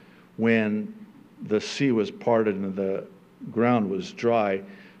that when the sea was parted and the ground was dry,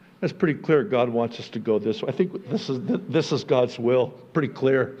 that's pretty clear. God wants us to go this way. I think this is God's will. Pretty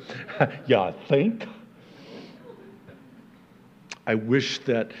clear. Yeah, I think. I wish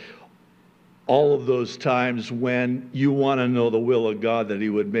that all of those times when you want to know the will of God, that he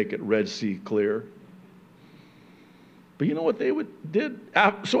would make it Red Sea clear. But you know what they did?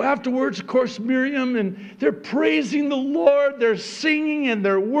 So afterwards, of course, Miriam, and they're praising the Lord, they're singing and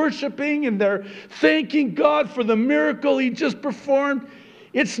they're worshiping and they're thanking God for the miracle he just performed.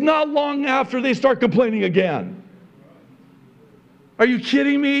 It's not long after they start complaining again. Are you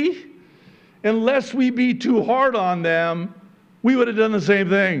kidding me? Unless we be too hard on them, we would have done the same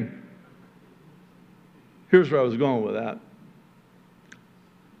thing. Here's where I was going with that.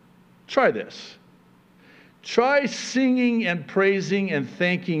 Try this. Try singing and praising and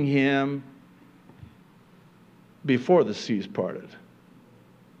thanking him before the seas parted.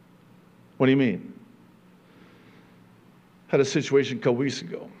 What do you mean? Had a situation a couple weeks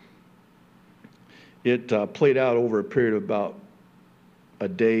ago. It played out over a period of about a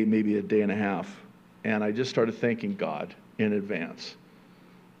day, maybe a day and a half. And I just started thanking God in advance.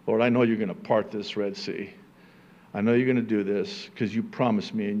 Lord, I know you're going to part this Red Sea. I know you're going to do this because you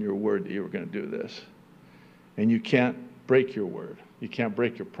promised me in your word that you were going to do this. And you can't break your word. You can't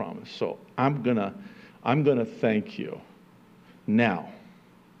break your promise. So I'm gonna thank you now.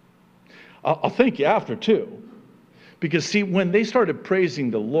 I'll thank you after too. Because see, when they started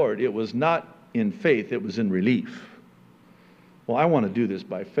praising the Lord, it was not in faith, it was in relief. Well, I want to do this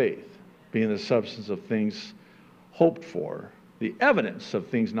by faith, being the substance of things hoped for, the evidence of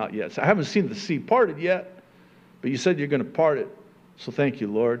things not yet. So I haven't seen the sea parted yet, but you said you're going to part it. So thank you,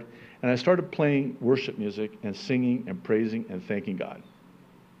 Lord. And I started playing worship music and singing and praising and thanking God.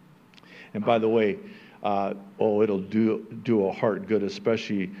 And by the way, it'll do a heart good,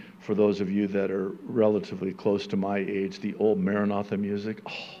 especially for those of you that are relatively close to my age, the old Maranatha music.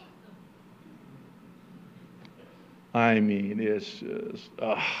 Oh. I mean, it's just,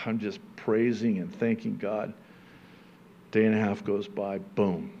 I'm just praising and thanking God. Day and a half goes by,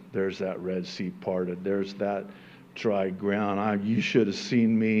 boom, there's that Red Sea parted. There's that dry ground. You should have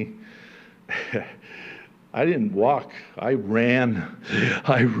seen me. I didn't walk. I ran.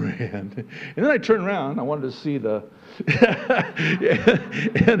 I ran. And then I turned around. I wanted to see the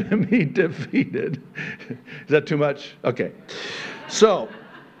enemy defeated. Is that too much? Okay. So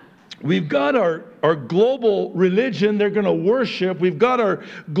we've got our global religion they're going to worship. We've got our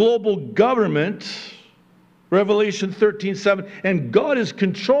global government, Revelation 13:7. And God is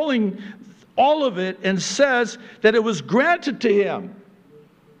controlling all of it and says that it was granted to him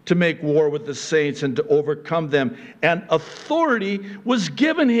to make war with the saints and to overcome them. And authority was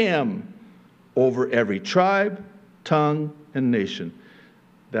given him over every tribe, tongue, and nation.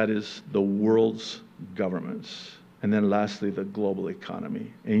 That is the world's governments. And then lastly, the global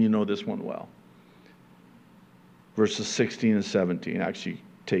economy. And you know this one well. Verses 16 and 17. Actually,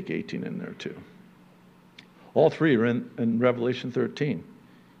 take 18 in there too. All three are in Revelation 13.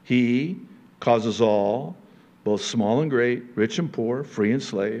 He causes all, both small and great, rich and poor, free and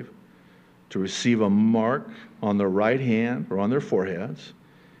slave, to receive a mark on their right hand or on their foreheads,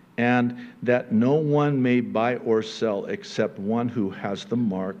 and that no one may buy or sell except one who has the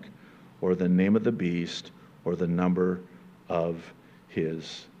mark or the name of the beast or the number of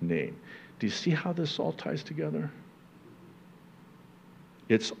his name. Do you see how this all ties together?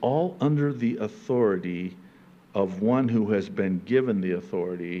 It's all under the authority of one who has been given the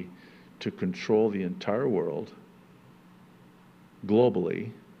authority to control the entire world, globally,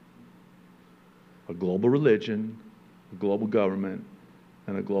 a global religion, a global government,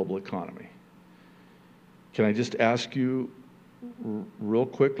 and a global economy. Can I just ask you real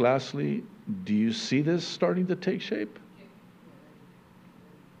quick, lastly, do you see this starting to take shape?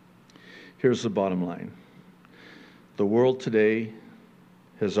 Here's the bottom line. The world today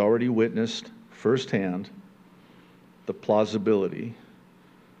has already witnessed firsthand the plausibility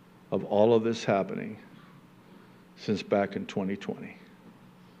of all of this happening since back in 2020.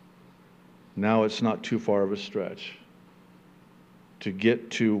 Now it's not too far of a stretch to get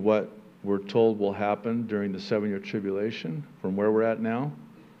to what we're told will happen during the 7-year tribulation from where we're at now,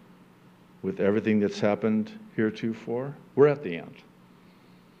 with everything that's happened heretofore. We're at the end.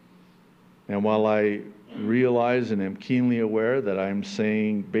 And while I realize and am keenly aware that I'm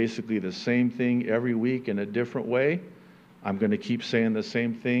saying basically the same thing every week in a different way, I'm going to keep saying the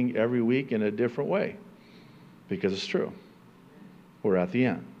same thing every week in a different way, because it's true. We're at the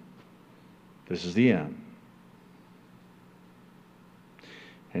end. This is the end.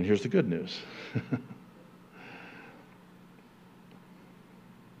 And here's the good news.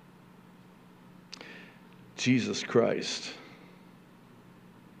 Jesus Christ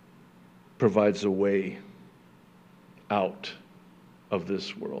provides a way out of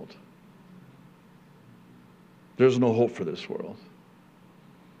this world. There's no hope for this world.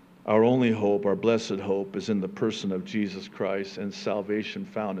 Our only hope, our blessed hope, is in the person of Jesus Christ and salvation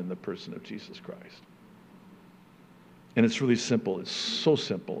found in the person of Jesus Christ. And it's really simple. It's so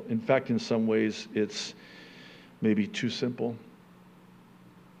simple. In fact, in some ways, it's maybe too simple.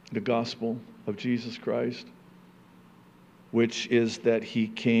 The gospel of Jesus Christ, which is that he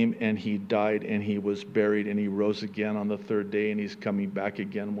came and he died and he was buried and he rose again on the third day and he's coming back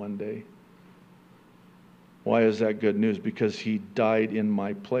again one day. Why is that good news? Because he died in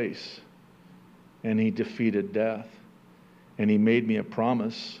my place and he defeated death. And he made me a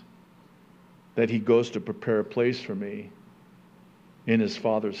promise that he goes to prepare a place for me in his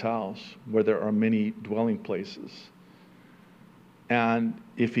Father's house where there are many dwelling places. And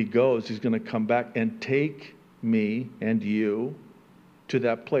if he goes, he's going to come back and take me and you to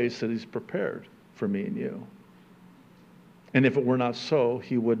that place that he's prepared for me and you. And if it were not so,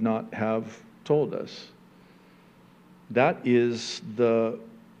 he would not have told us. That is the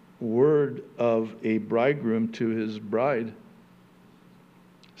word of a bridegroom to his bride,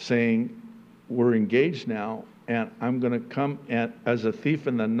 saying, we're engaged now, and I'm going to come as a thief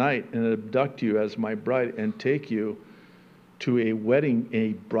in the night and abduct you as my bride and take you to a wedding,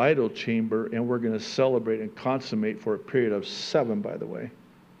 a bridal chamber, and we're going to celebrate and consummate for a period of 7, by the way,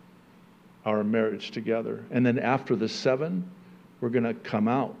 our marriage together. And then after the 7, we're going to come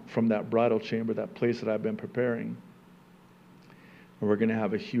out from that bridal chamber, that place that I've been preparing. And we're going to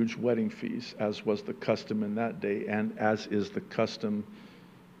have a huge wedding feast, as was the custom in that day, and as is the custom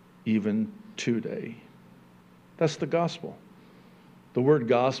even today. That's the gospel. The word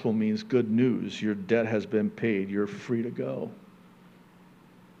gospel means good news. Your debt has been paid. You're free to go.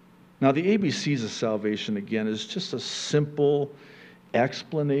 Now, the ABCs of salvation, again, is just a simple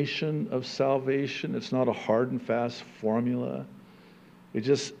explanation of salvation. It's not a hard and fast formula. It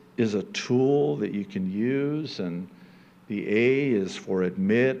just is a tool that you can use, and the A is for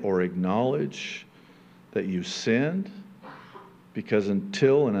admit or acknowledge that you sinned, because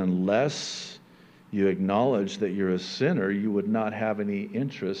until and unless you acknowledge that you're a sinner, you would not have any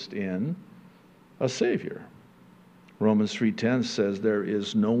interest in a Savior. Romans 3:10 says there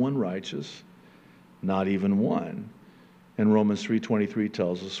is no one righteous, not even one. And Romans 3:23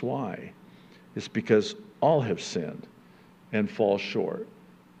 tells us why. It's because all have sinned and fall short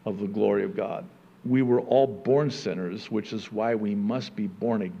of the glory of God. We were all born sinners, which is why we must be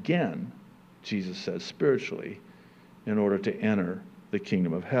born again, Jesus says, spiritually, in order to enter the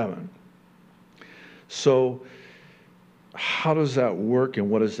kingdom of heaven. So, how does that work and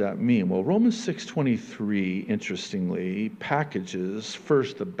what does that mean? Well, Romans 6:23, interestingly, packages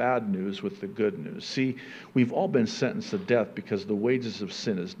first the bad news with the good news. See, we've all been sentenced to death because the wages of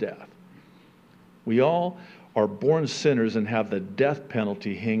sin is death. We all are born sinners and have the death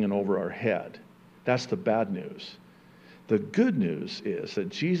penalty hanging over our head. That's the bad news. The good news is that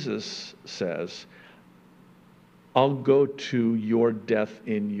Jesus says, I'll go to your death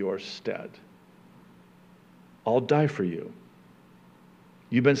in your stead. I'll die for you.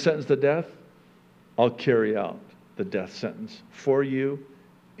 You've been sentenced to death? I'll carry out the death sentence for you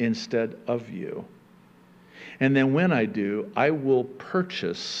instead of you. And then when I do, I will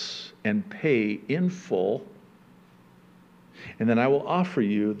purchase and pay in full. And then I will offer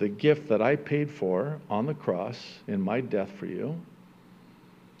you the gift that I paid for on the cross in my death for you.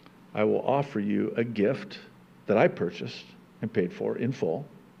 I will offer you a gift that I purchased and paid for in full.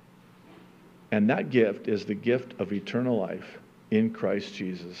 And that gift is the gift of eternal life in Christ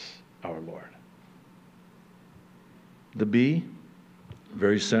Jesus our Lord. The B,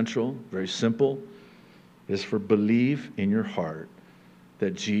 very central, very simple, is for believe in your heart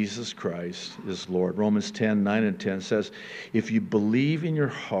that Jesus Christ is Lord. Romans 10:9 and 10 says, if you believe in your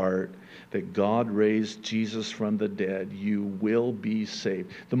heart that God raised Jesus from the dead, you will be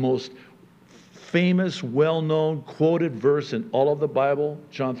saved. The most famous, well-known, quoted verse in all of the Bible,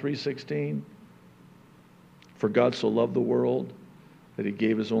 John 3:16. For God so loved the world that he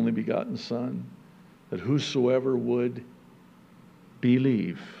gave his only begotten Son, that whosoever would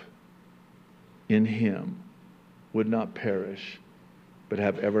believe in him would not perish, but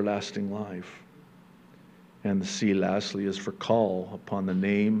have everlasting life. And the C, lastly, is for call upon the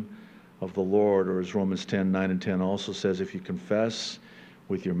name of the Lord, or as Romans 10:9 and 10 also says, if you confess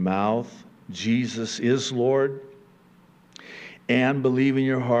with your mouth Jesus is Lord, and believe in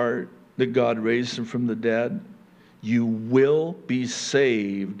your heart that God raised him from the dead, you will be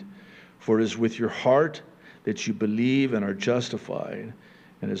saved. For it is with your heart that you believe and are justified,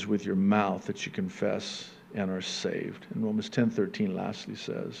 and it is with your mouth that you confess and are saved. And Romans 10:13 lastly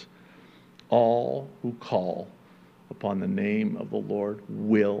says, all who call upon the name of the Lord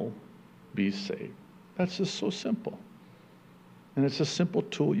will be saved. That's just so simple. And it's a simple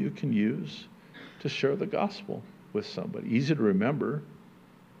tool you can use to share the gospel with somebody. Easy to remember.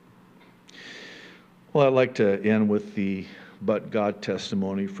 Well, I'd like to end with the But God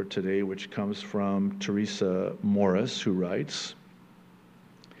testimony for today, which comes from Teresa Morris, who writes,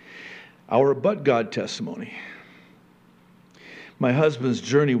 our But God testimony. My husband's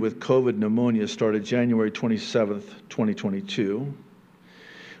journey with COVID pneumonia started January 27th, 2022,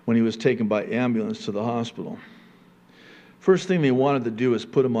 when he was taken by ambulance to the hospital. First thing they wanted to do is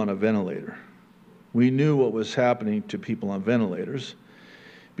put him on a ventilator. We knew what was happening to people on ventilators,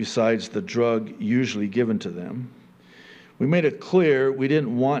 besides the drug usually given to them. We made it clear we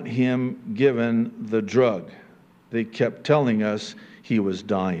didn't want him given the drug. They kept telling us he was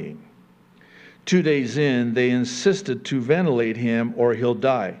dying. 2 days in, they insisted to ventilate him or he'll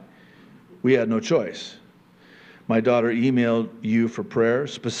die. We had no choice. My daughter emailed you for prayer,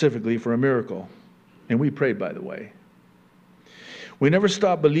 specifically for a miracle. And we prayed, by the way. We never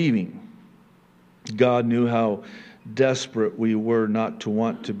stopped believing. God knew how desperate we were not to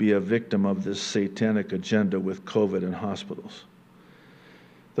want to be a victim of this satanic agenda with COVID in hospitals.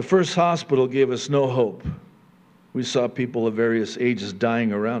 The first hospital gave us no hope. We saw people of various ages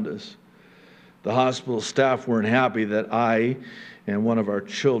dying around us. The hospital staff weren't happy that I and one of our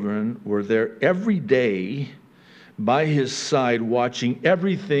children were there every day by his side watching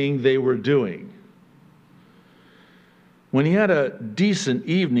everything they were doing. When he had a decent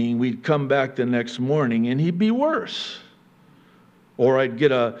evening, we'd come back the next morning and he'd be worse. Or I'd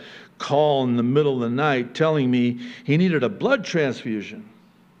get a call in the middle of the night telling me he needed a blood transfusion.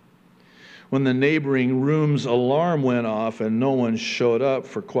 When the neighboring room's alarm went off and no one showed up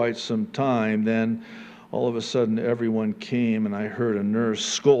for quite some time, then all of a sudden everyone came and I heard a nurse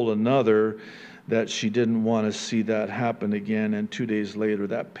scold another that she didn't want to see that happen again, and 2 days later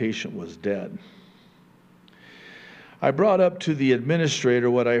that patient was dead. I brought up to the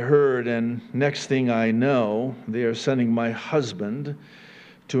administrator what I heard, and next thing I know, they are sending my husband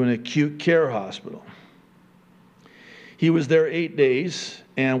to an acute care hospital. He was there 8 days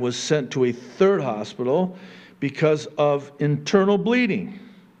and was sent to a third hospital because of internal bleeding.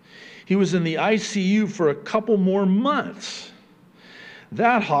 He was in the ICU for a couple more months.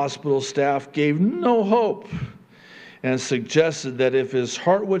 That hospital staff gave no hope and suggested that if his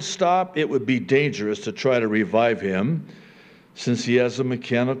heart would stop, it would be dangerous to try to revive him since he has a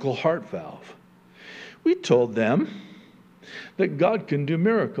mechanical heart valve. We told them that God can do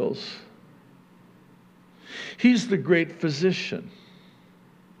miracles. He's the great physician.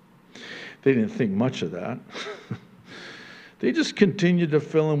 They didn't think much of that. They just continued to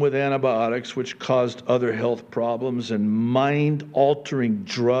fill him with antibiotics, which caused other health problems, and mind-altering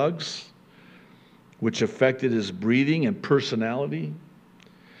drugs, which affected his breathing and personality.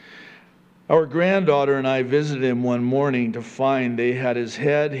 Our granddaughter and I visited him one morning to find they had his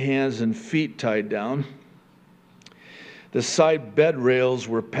head, hands, and feet tied down. The side bed rails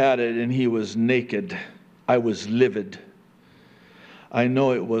were padded, and he was naked. I was livid. I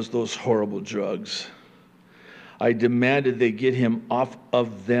know it was those horrible drugs. I demanded they get him off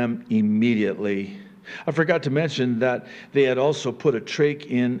of them immediately. I forgot to mention that they had also put a trach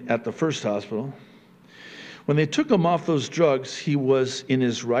in at the first hospital. When they took him off those drugs, he was in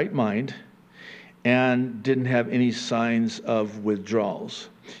his right mind and didn't have any signs of withdrawals.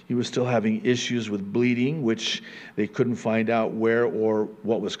 He was still having issues with bleeding, which they couldn't find out where or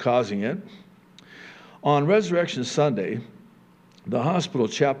what was causing it. On Resurrection Sunday, the hospital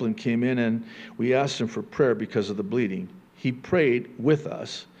chaplain came in and we asked him for prayer because of the bleeding. He prayed with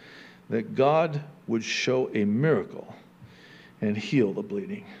us that God would show a miracle and heal the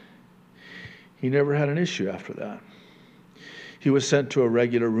bleeding. He never had an issue after that. He was sent to a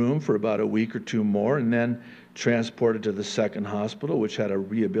regular room for about a week or two more and then transported to the second hospital, which had a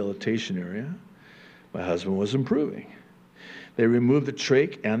rehabilitation area. My husband was improving. They removed the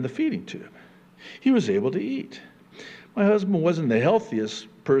trach and the feeding tube. He was able to eat. My husband wasn't the healthiest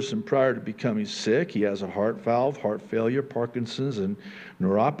person prior to becoming sick. He has a heart valve, heart failure, Parkinson's, and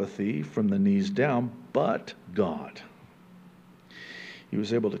neuropathy from the knees down, but God. He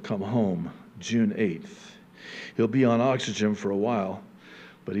was able to come home June 8th. He'll be on oxygen for a while,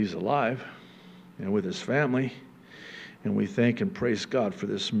 but he's alive and with his family, and we thank and praise God for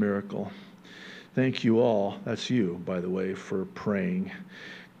this miracle. Thank you all, that's you, by the way, for praying.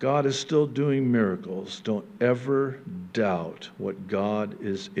 God is still doing miracles. Don't ever doubt what God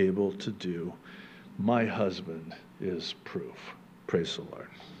is able to do. My husband is proof. Praise the Lord.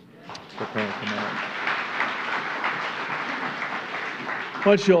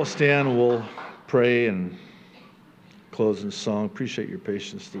 Why don't you all stand? We'll pray and close in song. Appreciate your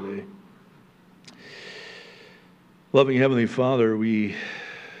patience today. Loving Heavenly Father, we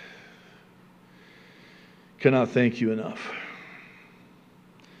cannot thank you enough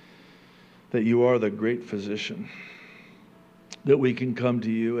that you are the great physician, that we can come to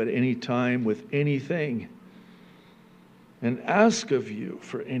you at any time with anything and ask of you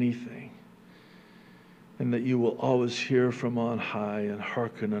for anything, and that you will always hear from on high and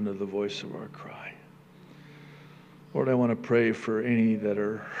hearken unto the voice of our cry. Lord, I want to pray for any that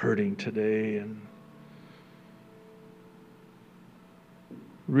are hurting today and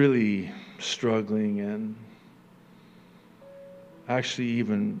really struggling and actually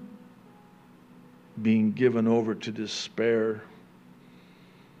even being given over to despair,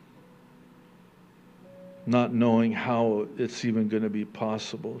 not knowing how it's even going to be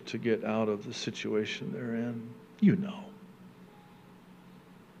possible to get out of the situation they're in. You know.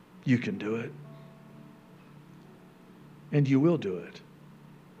 You can do it. And you will do it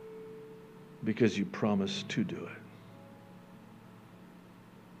because you promised to do it.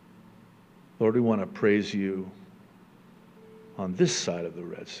 Lord, we want to praise you on this side of the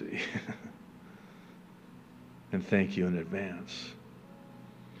Red Sea. And thank you in advance.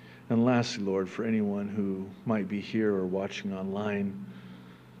 And lastly, Lord, for anyone who might be here or watching online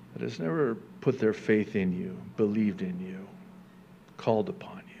that has never put their faith in you, believed in you, called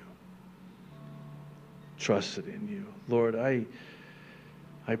upon you, trusted in you, Lord, I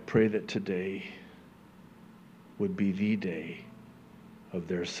pray that today would be the day of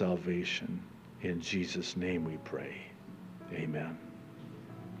their salvation. In Jesus' name we pray. Amen.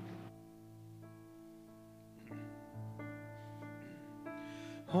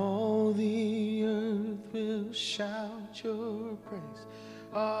 All the earth will shout your praise.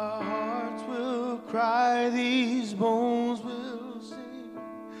 Our hearts will cry, these bones will sing.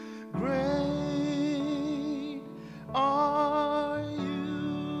 Great are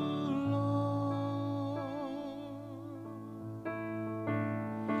you, Lord.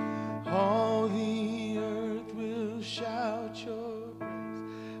 All the earth will shout your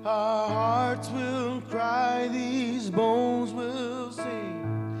praise.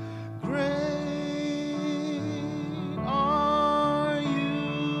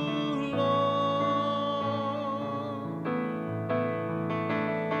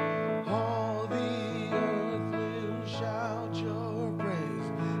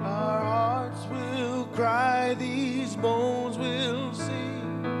 cry, these bones will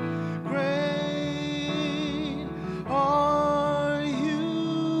sing. Great are you,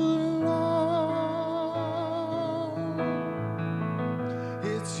 Lord.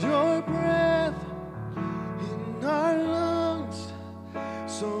 It's your breath in our lungs,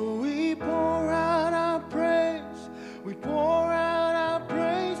 so we pour out our praise. We pour out our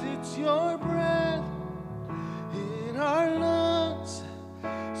praise. It's your breath in our lungs,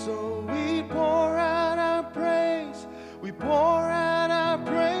 so we pour out our praise. We pour out our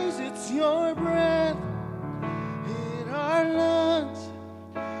praise. It's your breath in our lungs,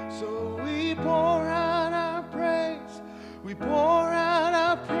 so we pour out our praise. We pour out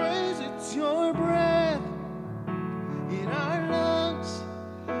our praise. It's your breath in our lungs,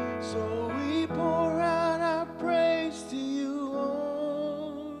 so we pour out our praise to you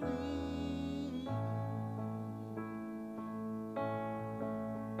only.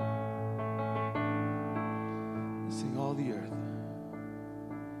 Sing all the earth.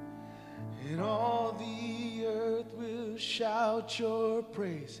 And all the earth will shout your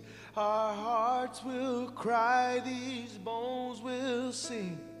praise. Our hearts will cry, these bones will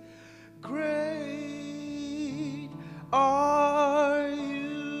sing. Great are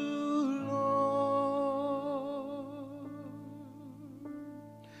you, Lord.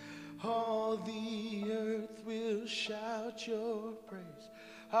 All the earth will shout your praise.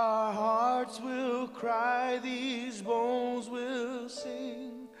 Our hearts will cry, these bones will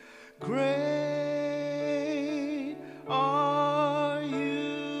sing. Great are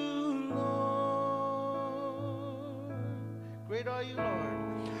you, Lord. Great are you, Lord.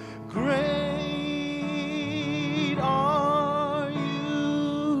 Great are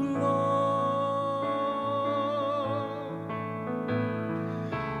you, Lord.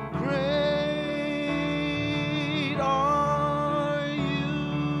 Great are you,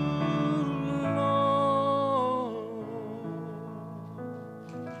 Lord.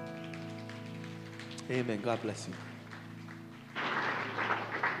 Amen. God bless you.